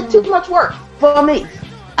 They're too much work for me.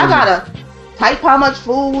 I gotta type how much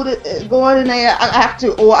food is going in there. I have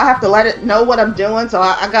to let it know what I'm doing. So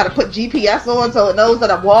I gotta put GPS on so it knows that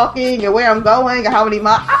I'm walking and where I'm going and how many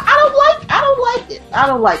miles. I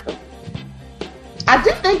don't like them. I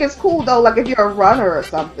do think it's cool though. Like if you're a runner or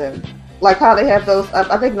something. Like how they have those,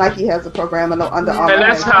 I think Nike has a program under Under Armour. And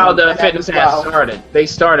that's how the fitness app started. They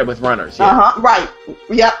started with runners. Yeah. Right.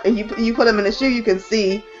 Yep. And you put them in the shoe, you can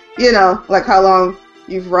see, like how long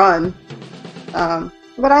you've run.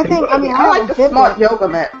 But I think, I like the Smart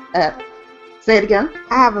Yoga app. Say it again.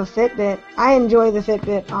 I have a Fitbit. I enjoy the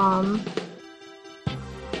Fitbit.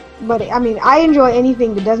 But I enjoy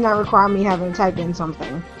anything that does not require me having to type in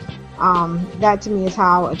something. That to me is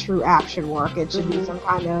how a true app should work. It should be some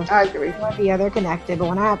kind of. I agree. Yeah, they're connected, but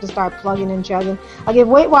when I have to start plugging and chugging, like if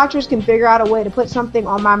Weight Watchers can figure out a way to put something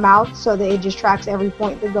on my mouth so that it just tracks every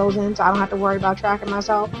point that goes in, so I don't have to worry about tracking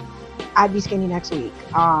myself, I'd be skinny next week.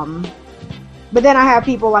 But then I have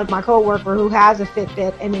people like my coworker who has a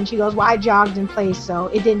Fitbit, and then she goes, "Well, I jogged in place, so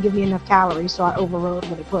it didn't give me enough calories, so I overrode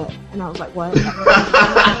what it put." And I was like, "What?"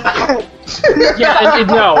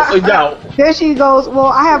 No. Then she goes, "Well,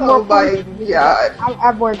 I have more. Yeah. I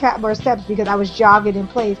have more steps because I was jogging in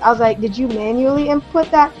place." I was like, "Did you manually input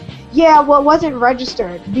that?" Yeah, well, it wasn't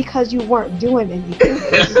registered because you weren't doing anything.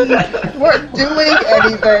 Weren't doing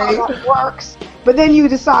anything. That works. But then you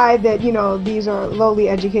decide that, these are lowly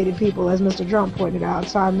educated people, as Mr. Trump pointed out,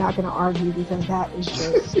 so I'm not going to argue because that is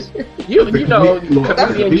just... The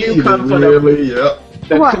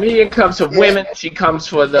comedian comes for women, she comes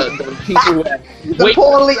for the people who have the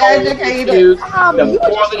poorly educated. You were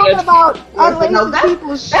just talking about unlacing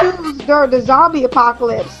people's shoes during the zombie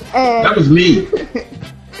apocalypse. And that was me.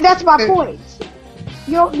 That's my point.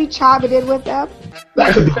 You don't be chiming in with them.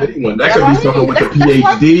 That could be anyone. That could be someone with a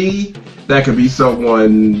PhD. That could be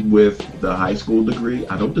someone with the high school degree.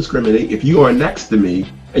 I don't discriminate. If you are next to me,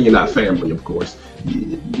 and you're not family, of course,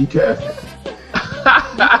 be careful.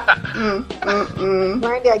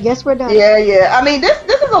 Brandy, I guess we're done. Yeah. I mean, this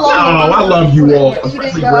is a long. Oh, I love you all.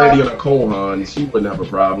 Especially Brandy and Cole Haan. She wouldn't have a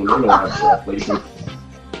problem. They don't have soft places.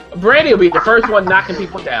 Brandy will be the first one knocking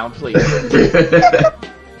people down, please.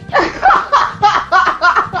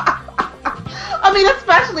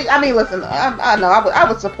 Listen, I know I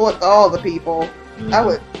would support all the people. I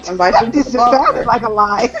would invite them to this sounded like a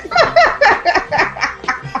lie.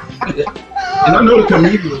 And I know the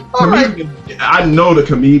comedian. I know the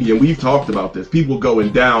comedian. We've talked about this. People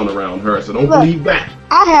going down around her, so don't believe that.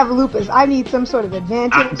 I have lupus. I need some sort of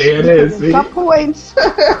advantage. There it is. At some points,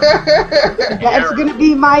 that's going to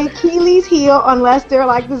be my Achilles heel, unless they're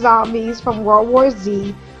like the zombies from World War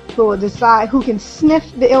Z, who will decide who can sniff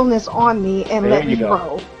the illness on me and let me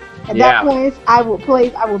grow. At that point, I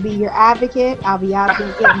will be your advocate. I'll be out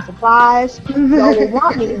there getting supplies. You will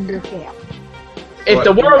want me in your camp. If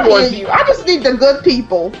the World War Z, I just need the good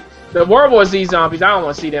people The World War Z zombies, I don't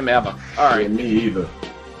want to see them ever. All right. Me either.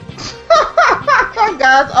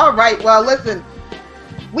 Guys, all right. Well, listen.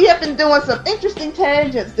 We have been doing some interesting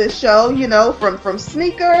tangents this show, you know, from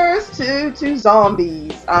sneakers to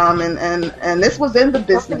zombies. And this was in the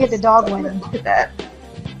business. Don't forget the dog wedding. Look at that.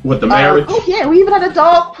 With the marriage. Oh yeah, we even had a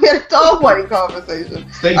dog wedding conversation.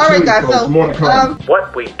 Stay all tuned, right, guys. folks. So, More to come.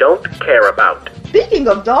 What we don't care about. Speaking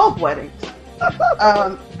of dog weddings,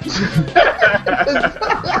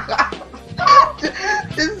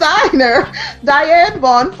 designer Diane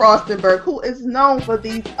von Furstenberg, who is known for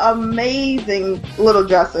these amazing little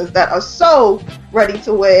dresses that are so ready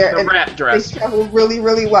to wear. The wrap dress. They travel really,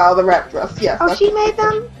 really well. The wrap dress, yes. Oh, she made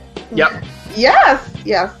them? Yep. Yes.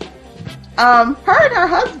 Her and her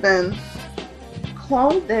husband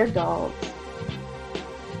cloned their dogs.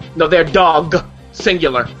 No, they're dog,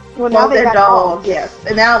 singular. Well, now they they're got dogs, yes.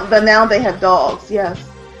 And now they have dogs, yes.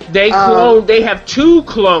 They have 2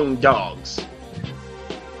 clone dogs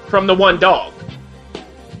from the one dog.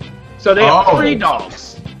 So they have 3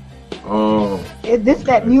 dogs. Oh. This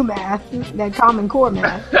that new math, that Common Core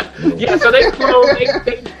math. Yeah, so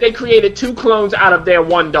they created 2 clones out of their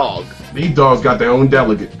one dog. These dogs got their own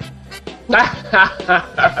delegate.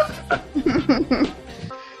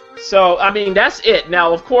 So, I mean, that's it.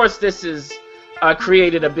 Now, of course, this has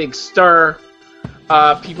created a big stir.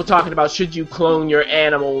 People talking about, should you clone your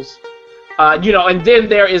animals? And then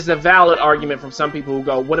there is a valid argument from some people who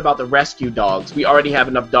go, what about the rescue dogs? We already have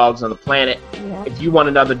enough dogs on the planet. Yeah. If you want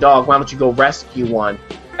another dog, why don't you go rescue one?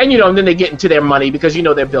 And, and then they get into their money because,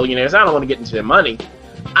 they're billionaires. I don't want to get into their money.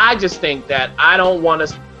 I just think that I don't want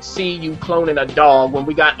to see you cloning a dog when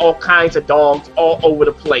we got all kinds of dogs all over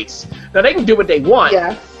the place. Now, they can do what they want.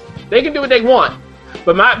 Yes. They can do what they want.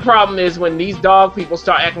 But my problem is when these dog people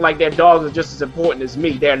start acting like their dogs are just as important as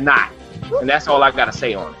me. They're not. And that's all I got to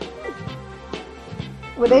say on it.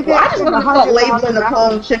 Well, I just want to start labeling the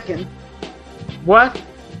clone chicken. What?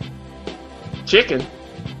 Chicken?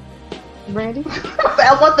 Brandy?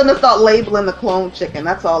 I want them to start labeling the clone chicken.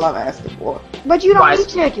 That's all I'm asking for. But you don't Why? eat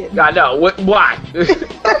chicken. I know. Why? Because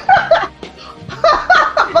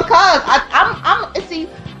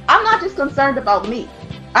I'm not just concerned about me.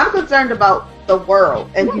 I'm concerned about the world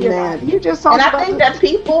and humanity. You just and I think that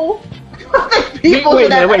people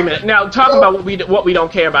Wait a minute. Now, talk about what we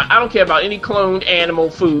don't care about. I don't care about any cloned animal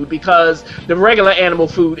food because the regular animal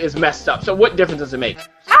food is messed up. So what difference does it make?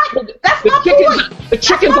 That's not the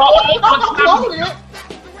chickens are all cloning it.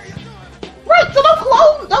 Right, so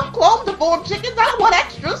don't clone deformed chickens. I don't want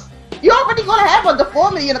extras. You're already going to have a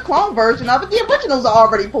deformity in a clone version of it. The originals are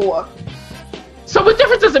already poor. So what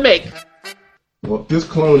difference does it make? Well, this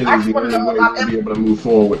cloning is the only way to be able to move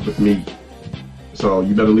forward with meat. So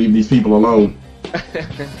you better leave these people alone. My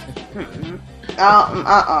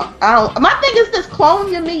thing is this: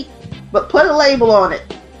 clone your meat, but put a label on it.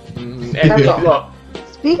 And look,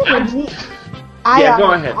 speaking of meat,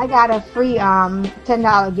 go ahead. I got a free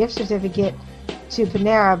 $10 gift certificate to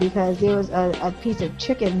Panera because there was a piece of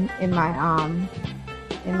chicken in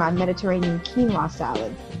my Mediterranean quinoa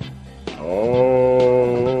salad.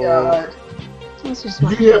 Oh. God. Did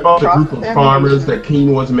you hear about the group of farmers that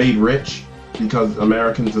quinoa's made rich because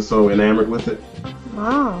Americans are so enamored with it?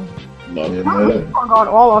 Wow. Yeah. I'm going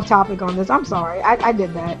all off topic on this. I'm sorry. I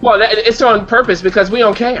did that. Well, it's on purpose because we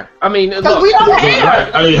don't care. I mean, look, we don't care.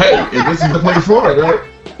 Right. I mean, hey, this is the place for it, right?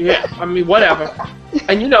 Yeah, I mean, whatever.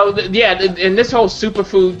 And and this whole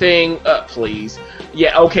superfood thing, please.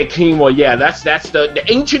 Yeah, okay, quinoa, yeah, that's the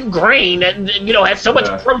ancient grain that, has so much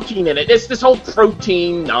protein in it. It's this whole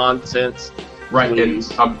protein nonsense. Right,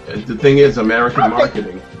 please. And the thing is, American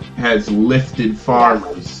marketing has lifted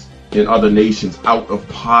farmers in other nations out of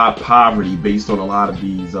poverty based on a lot of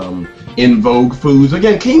these in vogue foods.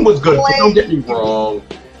 Again, quinoa's good, but don't get me wrong.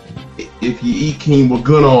 If you eat quinoa,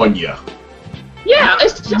 good on you. Yeah,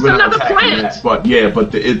 it's just another plant. But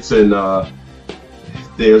it's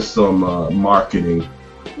there's some marketing.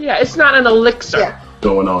 Yeah, it's not an elixir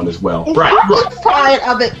going on as well. I'm tired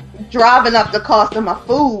of it driving up the cost of my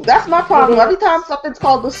food. That's my problem. Every time something's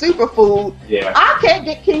called the superfood, I can't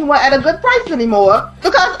get quinoa at a good price anymore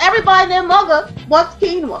because everybody and their mother wants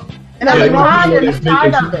quinoa. And I'm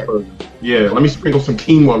tired of it. Yeah, let me sprinkle some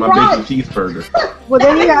quinoa on my bacon cheeseburger. Well,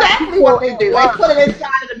 then you exactly what they do. They put it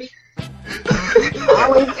inside of the meat.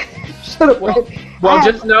 Well,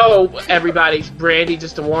 just know, everybody, Brandy,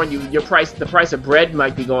 just to warn you, the price of bread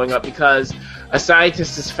might be going up because a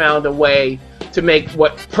scientist has found a way to make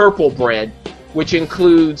purple bread, which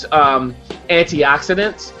includes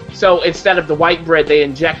antioxidants. So instead of the white bread, they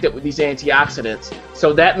inject it with these antioxidants.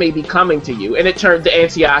 So that may be coming to you, and the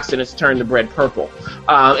antioxidants turn the bread purple.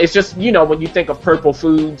 It's just, when you think of purple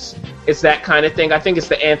foods, it's that kind of thing. I think it's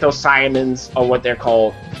the anthocyanins, or what they're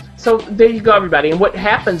called. So there you go, everybody. And what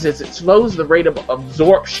happens is it slows the rate of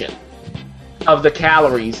absorption of the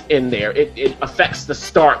calories in there. It affects the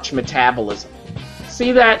starch metabolism.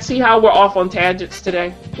 See that? See how we're off on tangents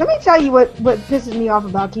today? Let me tell you what pisses me off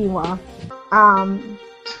about quinoa.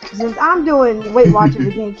 Since I'm doing Weight Watchers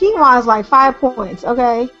again, quinoa is like 5 points,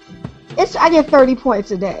 okay? I get 30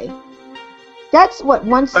 points a day. That's what,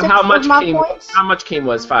 1/6 of my points? How much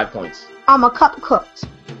quinoa is 5 points? I'm a cup cooked,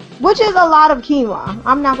 which is a lot of quinoa.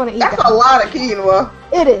 I'm not going to eat that. That's a lot of quinoa.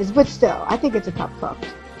 It is, but still, I think it's a cup cooked.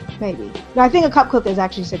 Maybe. No, I think a cup cooked is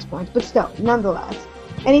actually 6 points, but still, nonetheless.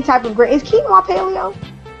 Any type of grain. Is quinoa paleo?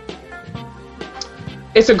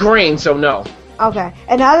 It's a grain, so no. Okay.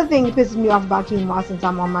 And the other thing that pisses me off about quinoa, since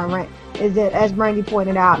I'm on my rant, is that, as Brandy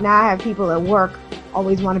pointed out, now I have people at work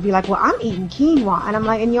always want to be like, well, I'm eating quinoa. And I'm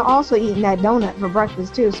like, and you're also eating that donut for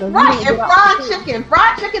breakfast, too. So right, and fried chicken.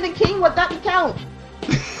 Fried chicken and quinoa doesn't count.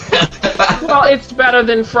 Well, it's better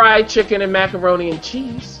than fried chicken and macaroni and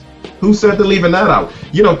cheese. Who said to leaving that out?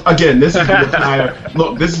 Again, this is the entire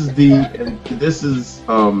look. This is the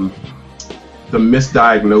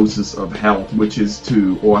misdiagnosis of health, which is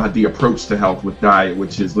or the approach to health with diet,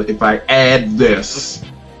 which is if I add this,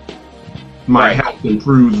 my health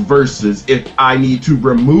improves, versus if I need to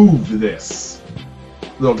remove this.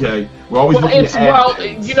 Okay, we're always looking at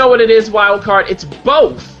things. You know what it is, Wildcard? It's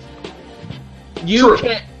both.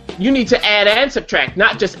 You need to add and subtract,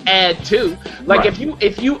 not just add to. Like if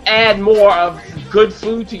you add more of good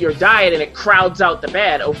food to your diet and it crowds out the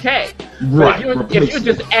bad, okay. Right. But if you're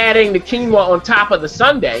just adding the quinoa on top of the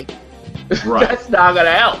sundae, that's not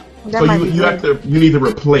gonna help. So you need to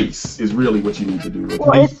replace is really what you need to do.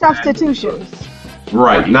 Well, it's substitutions.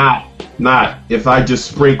 Right. Not if I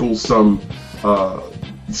just sprinkle some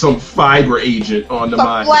fiber agent onto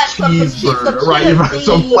my cheeseburger, right?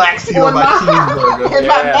 Some flaxseed on my cheeseburger. And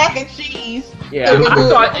my mac and cheese. Yeah,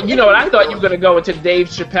 I thought you were gonna go into Dave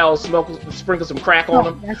Chappelle, sprinkle some crack on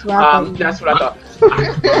them. That's what I thought. That's what I thought.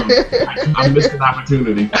 I missed an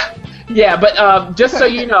opportunity. Yeah, but just so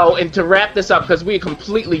you know, and to wrap this up, because we're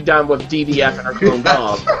completely done with DVF and our clone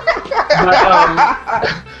dog.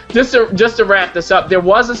 But just to wrap this up, there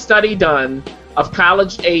was a study done of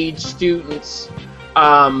college-age students.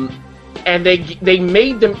 And they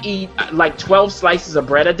made them eat like 12 slices of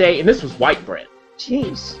bread a day, and this was white bread.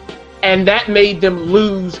 Jeez. And that made them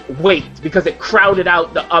lose weight because it crowded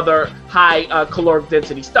out the other high caloric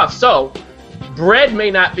density stuff. So bread may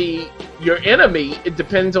not be your enemy. It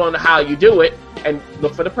depends on how you do it, and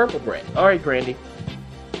look for the purple bread. All right, Brandy.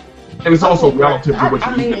 And it's also relative to what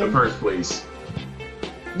you eat in the first place.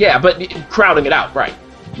 Yeah, but crowding it out, right.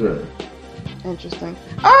 Yeah. Interesting.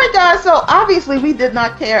 All right, guys. So obviously we did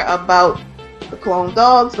not care about the clone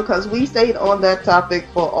dogs because we stayed on that topic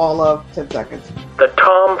for all of 10 seconds. The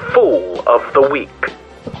Tom Fool of the Week.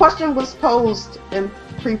 The question was posed in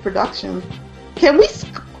pre-production. Can you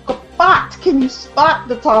spot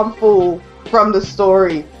the Tom Fool from the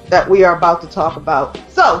story that we are about to talk about?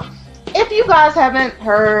 So, if you guys haven't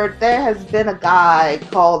heard, there has been a guy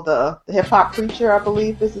called the Hip Hop Preacher, I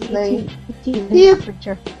believe is his name. He is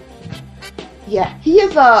preacher. Yeah, he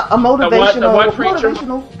is a motivational. What preacher?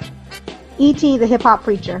 E.T. the Hip Hop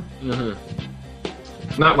Preacher. Mm-hmm.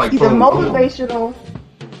 Not like he's a motivational.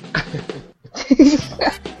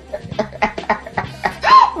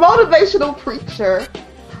 Motivational preacher,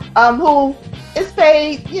 who is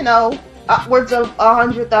paid, upwards of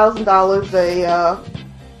 $100,000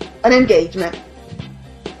 an engagement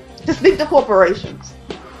to speak to corporations.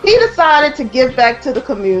 He decided to give back to the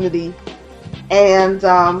community, and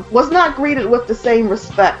was not greeted with the same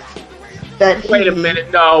respect that Wait a minute,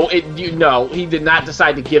 no, he did not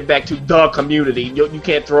decide to give back to the community. You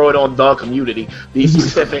can't throw it on the community. Be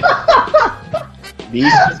specific. Be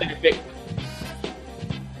specific.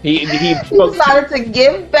 He decided to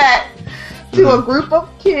give back to a group of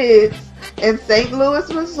kids in St. Louis,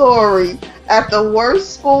 Missouri, at the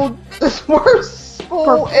worst school performance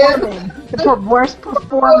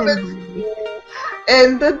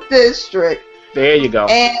in the district. There you go.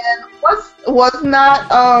 And was not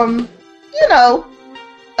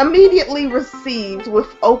immediately received with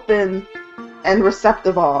open and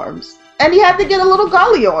receptive arms. And he had to get a little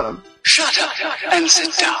gully on him. Shut up and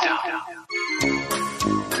sit down.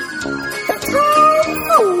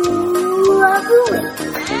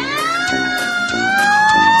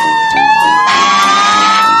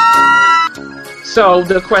 So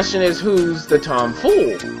the question is, who's the Tom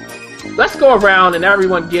Fool? let's go around and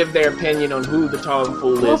everyone give their opinion on who the Tom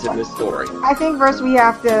Fool is in this story. I think first we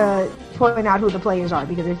have to point out who the players are,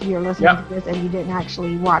 because if you're listening to this and you didn't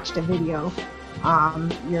actually watch the video,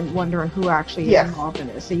 you're wondering who actually is involved in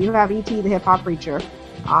this. So you have E.T. the Hip Hop Preacher,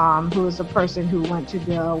 who is a person who went to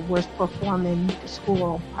the worst performing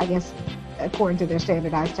school, I guess, according to their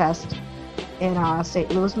standardized test, in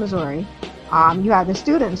St. Louis, Missouri. You have the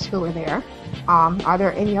students who were there. Are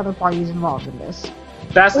there any other parties involved in this?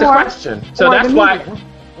 That's the question. So that's why.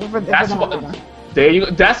 There you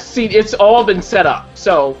go. It's all been set up.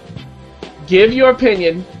 So give your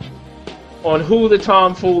opinion on who the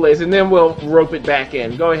Tom Fool is, and then we'll rope it back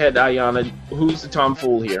in. Go ahead, Ayana. Who's the Tom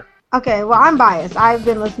Fool here? Okay, well, I'm biased. I've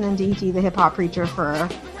been listening to E.T. the Hip Hop Preacher for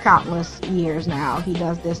countless years now. He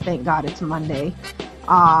does this Thank God It's Monday.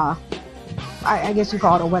 I guess you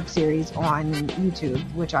call it a web series on YouTube,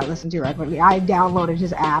 which I listen to regularly. I downloaded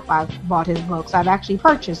his app. I've bought his books. I've actually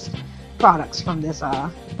purchased products from this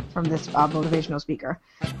motivational speaker.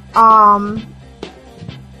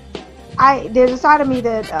 There's a side of me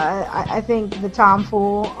that I think the Tom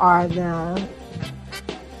Fool are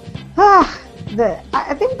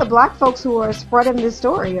I think the black folks who are spreading this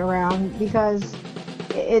story around, because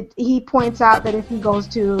he points out that if he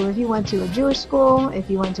went to a Jewish school, if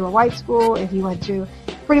he went to a white school, if he went to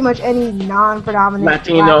pretty much any non-predominant black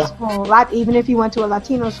school, even if he went to a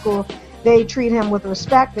Latino school, they treat him with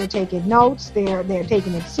respect. They're taking notes. They're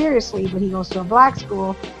taking it seriously. But he goes to a black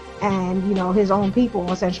school, and his own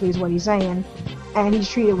people essentially is what he's saying, and he's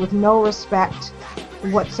treated with no respect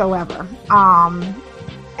whatsoever.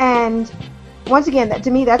 And once again,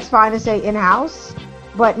 to me, that's fine to say in-house.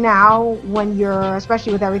 But now, when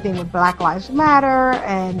especially with everything with Black Lives Matter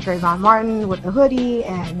and Trayvon Martin with the hoodie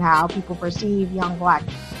and how people perceive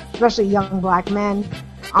especially young black men,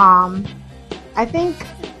 I think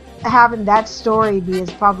having that story be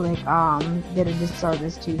as public did a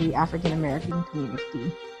disservice to the African American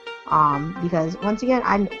community. Because once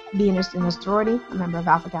again, being in a sorority, a member of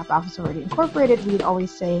Alpha Kappa Alpha Sorority Incorporated, we'd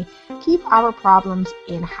always say, keep our problems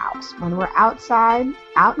in-house. When we're outside,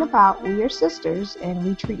 out and about, we are sisters, and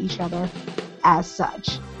we treat each other as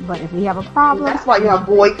such. But if we have a problem... That's why y'all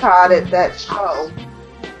boycotted that show.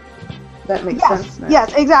 That makes sense now.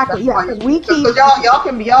 Yes, exactly. Yeah, we keep... y'all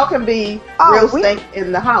can be real stink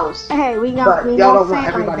in the house. Hey, we y'all don't want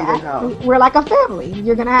everybody to know. We're like a family.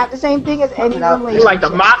 You're gonna have the same thing as any relationship. You're like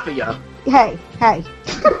the mafia. Hey. hey.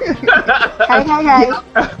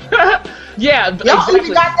 Yeah, y'all exactly.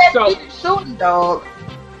 even got that shooting dog.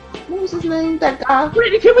 What was his name? That guy.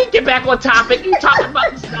 Brittany, can we get back on topic? You talking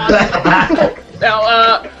about stuff.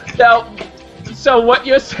 Now, so what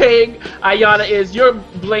you're saying, Ayana, is you're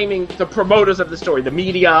blaming the promoters of the story, the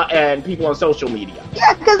media and people on social media.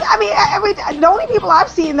 Yeah, because, the only people I've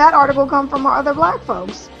seen in that article come from are other black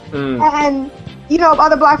folks. And,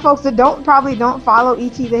 other black folks that probably don't follow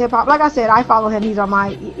E.T. the Hip Hop. Like I said, I follow him. He's in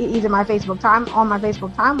my Facebook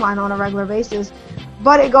timeline on a regular basis.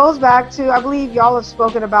 But it goes back to, I believe y'all have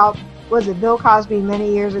spoken about, was it Bill Cosby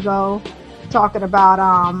many years ago, talking about,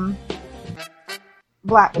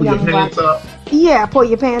 pull your pants up. Yeah, pull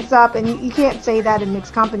your pants up, and you can't say that in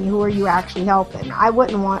mixed company. Who are you actually helping? I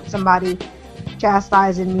wouldn't want somebody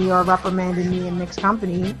chastising me or reprimanding me in mixed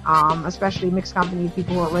company, especially mixed company of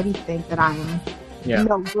people who already think that I am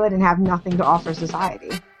no good and have nothing to offer society.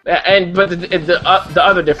 But the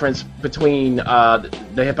other difference between the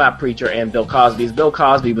Hip Hop Preacher and Bill Cosby is Bill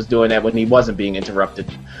Cosby was doing that when he wasn't being interrupted.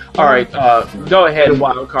 All right, go ahead,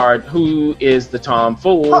 Wildcard. Who is the Tom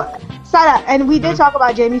Fool? And we did talk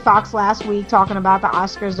about Jamie Foxx last week, talking about the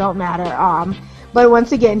Oscars don't matter. But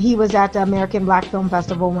once again, he was at the American Black Film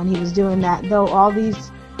Festival when he was doing that. Though all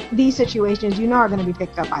these situations, are going to be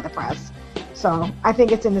picked up by the press. So I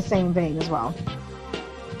think it's in the same vein as well.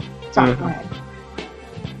 Sorry, go ahead.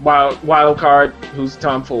 Wild card, who's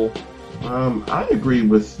Tom Fool? I agree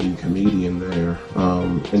with the comedian there.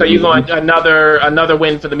 So you want another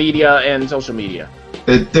win for the media and social media?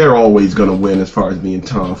 They're always going to win as far as being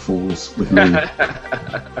Tom Fools with me.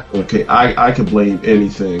 Okay, I could blame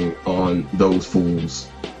anything on those fools.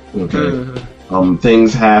 Okay,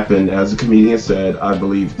 things happen, as the comedian said. I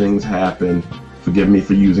believe things happen. Forgive me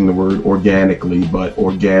for using the word organically, but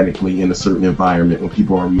organically in a certain environment when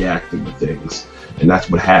people are reacting to things. And that's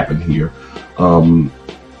what happened here. I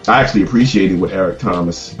actually appreciated what Eric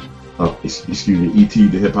Thomas, E.T.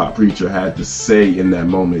 the Hip Hop Preacher had to say in that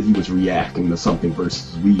moment. He was reacting to something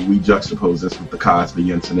versus we juxtapose this with the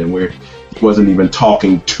Cosby incident where he wasn't even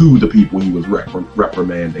talking to the people he was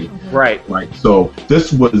reprimanding. Right. So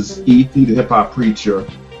this was E.T. the Hip Hop Preacher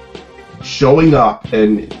showing up,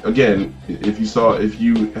 and again, if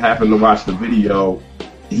you happen to watch the video,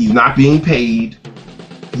 he's not being paid.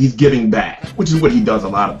 He's giving back, which is what he does a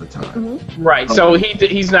lot of the time. Right. So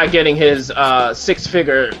he's not getting his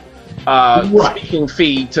 6-figure speaking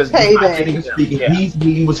fee to payday.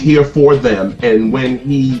 He was here for them, and when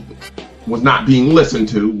he was not being listened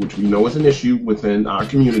to, which we know is an issue within our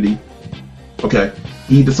community, okay,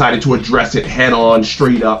 he decided to address it head on,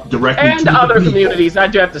 straight up, directly and to other the people. communities. I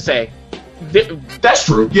do have to say, That's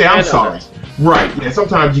true. Yeah, I'm sorry. Others. Right. Yeah.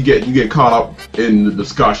 Sometimes you get caught up in the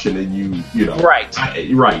discussion, and you know. Right.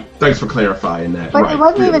 Right. Thanks for clarifying that. But right. it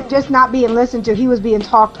wasn't even just not being listened to; he was being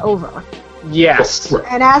talked over. Yes.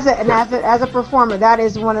 And as a performer, that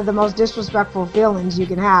is one of the most disrespectful feelings you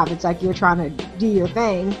can have. It's like you're trying to do your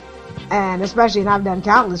thing, and especially, and I've done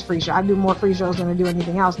countless free shows. I do more free shows than I do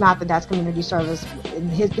anything else. Not that that's community service in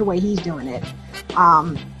the way he's doing it,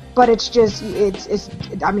 but it's just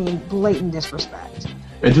I mean, blatant disrespect.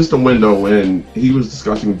 And just a window in, he was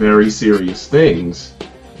discussing very serious things,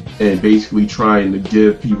 and basically trying to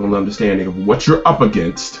give people an understanding of what you're up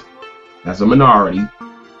against as a minority.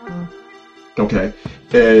 Okay,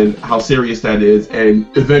 and how serious that is, and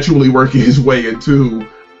eventually working his way into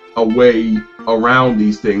a way around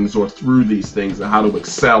these things or through these things, and how to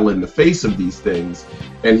excel in the face of these things.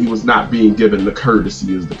 And he was not being given the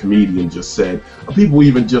courtesy, as the comedian just said, of people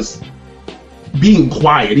even just being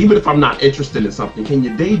quiet. Even if I'm not interested in something, can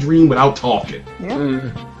you daydream without talking?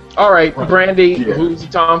 Yeah. All right, Brandy, who's the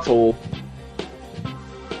tomfool?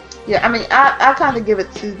 Yeah, I mean, I kind of give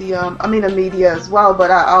it to the media as well,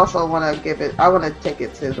 but I also want to take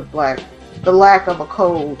it to the lack of a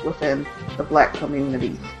code within the black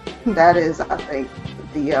community. That is, I think,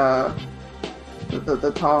 the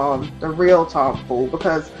real tomfool,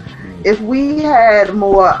 because if we had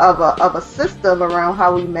more of a system around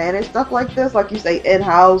how we manage stuff like this, like you say,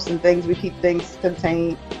 in-house and things, we keep things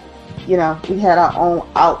contained. You know, we had our own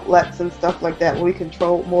outlets and stuff like that where we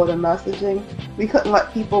controlled more the messaging. We couldn't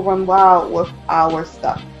let people run wild with our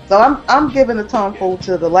stuff. So I'm giving the tomfool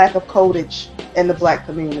to the lack of codage in the black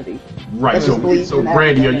community. Right. So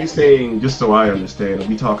Brandy, are you saying, just so I understand, are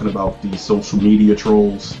we talking about the social media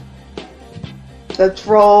trolls? The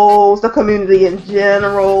trolls, the community in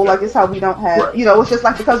general, like it's how we don't have, right. It's just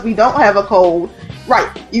like because we don't have a code,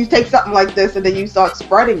 right? You take something like this and then you start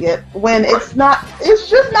spreading it when right. it should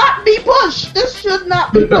not be pushed. This should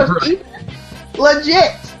not be pushed. Right.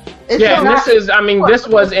 Legit.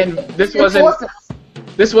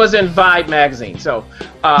 This was in Vibe magazine. So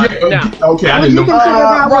now, okay, I would didn't you know. consider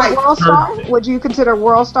that Right. WorldStar? Would you consider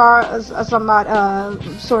WorldStar as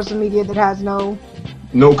some source of media that has no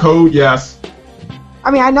code? Yes. I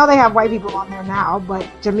mean, I know they have white people on there now, but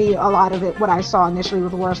to me, a lot of it, what I saw initially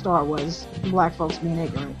with WorldStar was black folks being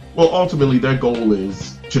ignorant. Well, ultimately, their goal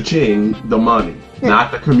is cha-ching the money,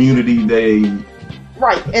 not the community they.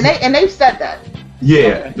 Right, and they've said that.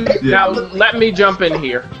 Yeah. Okay. Now let me jump in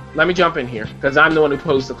here, because I'm the one who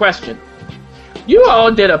posed the question. You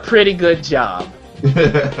all did a pretty good job.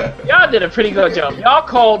 Y'all did a pretty good job. Y'all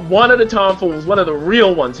called one of the tomfools, one of the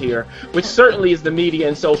real ones here, which certainly is the media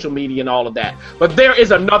and social media and all of that. But there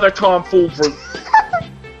is another tomfool group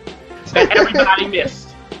that everybody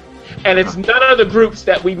missed. And it's none of the groups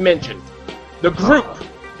that we mentioned. The group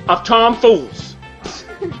of tomfools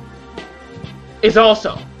is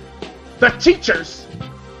also the teachers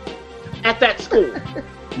at that school.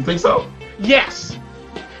 You think so? Yes.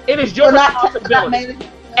 It is your responsibility.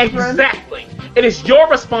 Exactly. It is your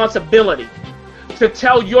responsibility to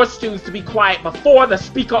tell your students to be quiet before the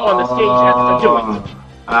speaker on the stage has to do it.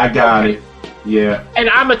 I got it. Yeah. And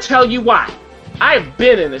I'm going to tell you why. I have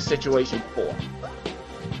been in this situation before,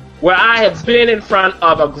 where I have been in front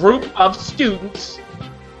of a group of students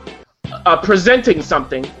presenting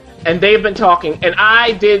something, and they've been talking, and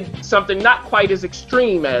I did something not quite as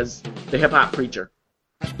extreme as the hip-hop preacher,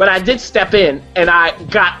 but I did step in, and I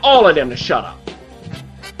got all of them to shut up.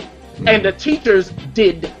 And the teachers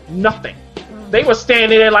did nothing. They were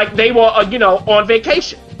standing there like they were, on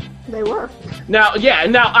vacation. They were. Now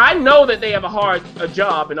I know that they have a hard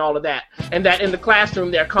job and all of that, and that in the classroom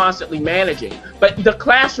they're constantly managing. But the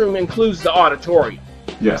classroom includes the auditorium.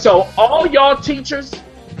 Yeah. So all y'all teachers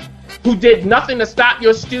who did nothing to stop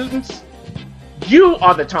your students, you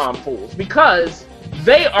are the tomfools, because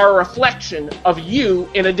they are a reflection of you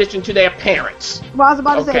in addition to their parents. Well, I was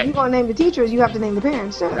about to say, if you're going to name the teachers, you have to name the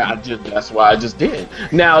parents, too. That's why I just did.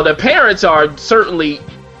 Now, the parents are certainly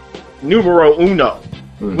numero uno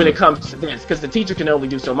when it comes to this, because the teacher can only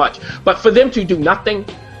do so much. But for them to do nothing,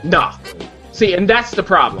 no. See, and that's the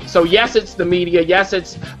problem. So, yes, it's the media. Yes,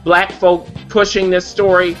 it's black folk pushing this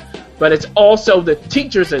story. But it's also the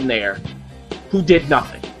teachers in there who did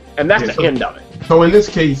nothing. And that's the end of it. So in this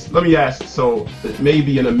case, let me ask, so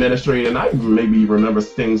maybe an administrator, and I maybe remember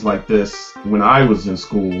things like this when I was in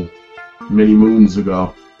school many moons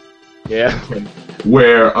ago. Yeah.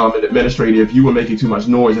 Where an administrator, if you were making too much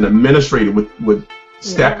noise, an administrator would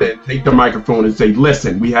step in, take the microphone and say,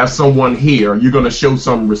 listen, we have someone here, you're going to show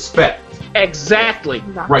some respect. Exactly.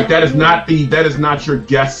 Right, that is not your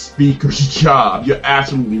guest speaker's job. You're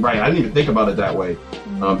absolutely right. I didn't even think about it that way,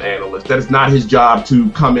 analyst. That is not his job to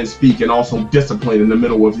come and speak and also discipline in the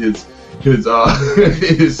middle of his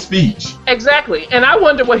his speech. Exactly. And I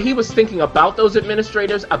wonder what he was thinking about those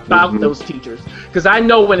administrators, about those teachers. Because I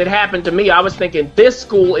know when it happened to me, I was thinking this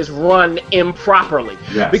school is run improperly.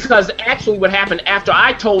 Yes. Because actually what happened after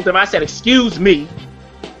I told them, I said, excuse me,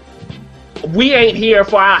 we ain't here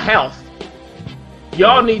for our health.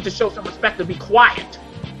 Y'all need to show some respect and be quiet.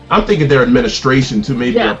 I'm thinking their administration too,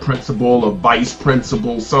 maybe a principal, a vice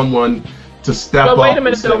principal, someone to step up. Wait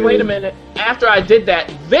a minute. After I did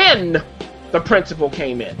that, then the principal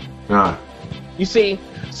came in. You see?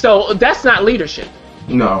 So that's not leadership.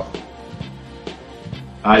 No.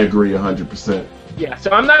 I agree 100%. Yeah,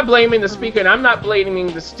 so I'm not blaming the speaker, and I'm not blaming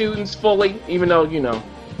the students fully, even though,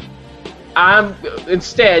 I'm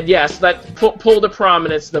instead, yes, let's pull to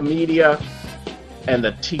prominence the media and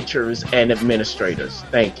the teachers and administrators.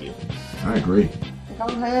 Thank you. I agree. Go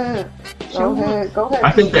ahead.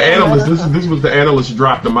 I think the analyst, this was the analyst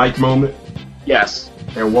drop the mic moment. Yes.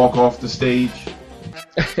 And walk off the stage.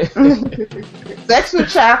 Sex with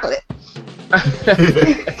chocolate.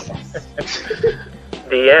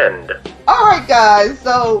 The end. All right, guys.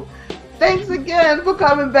 So, thanks again for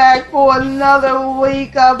coming back for another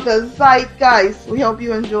week of the Zeitgeist. We hope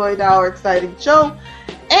you enjoyed our exciting show.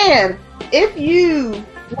 And if you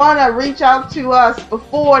want to reach out to us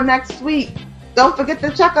before next week, don't forget to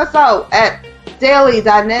check us out at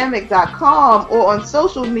dailydynamic.com or on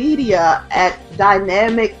social media at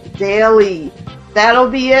Dynamic Daily. That'll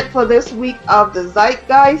be it for this week of the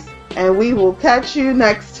Zeitgeist, and we will catch you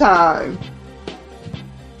next time.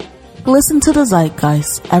 Listen to the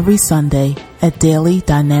Zeitgeist every Sunday at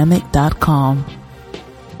dailydynamic.com.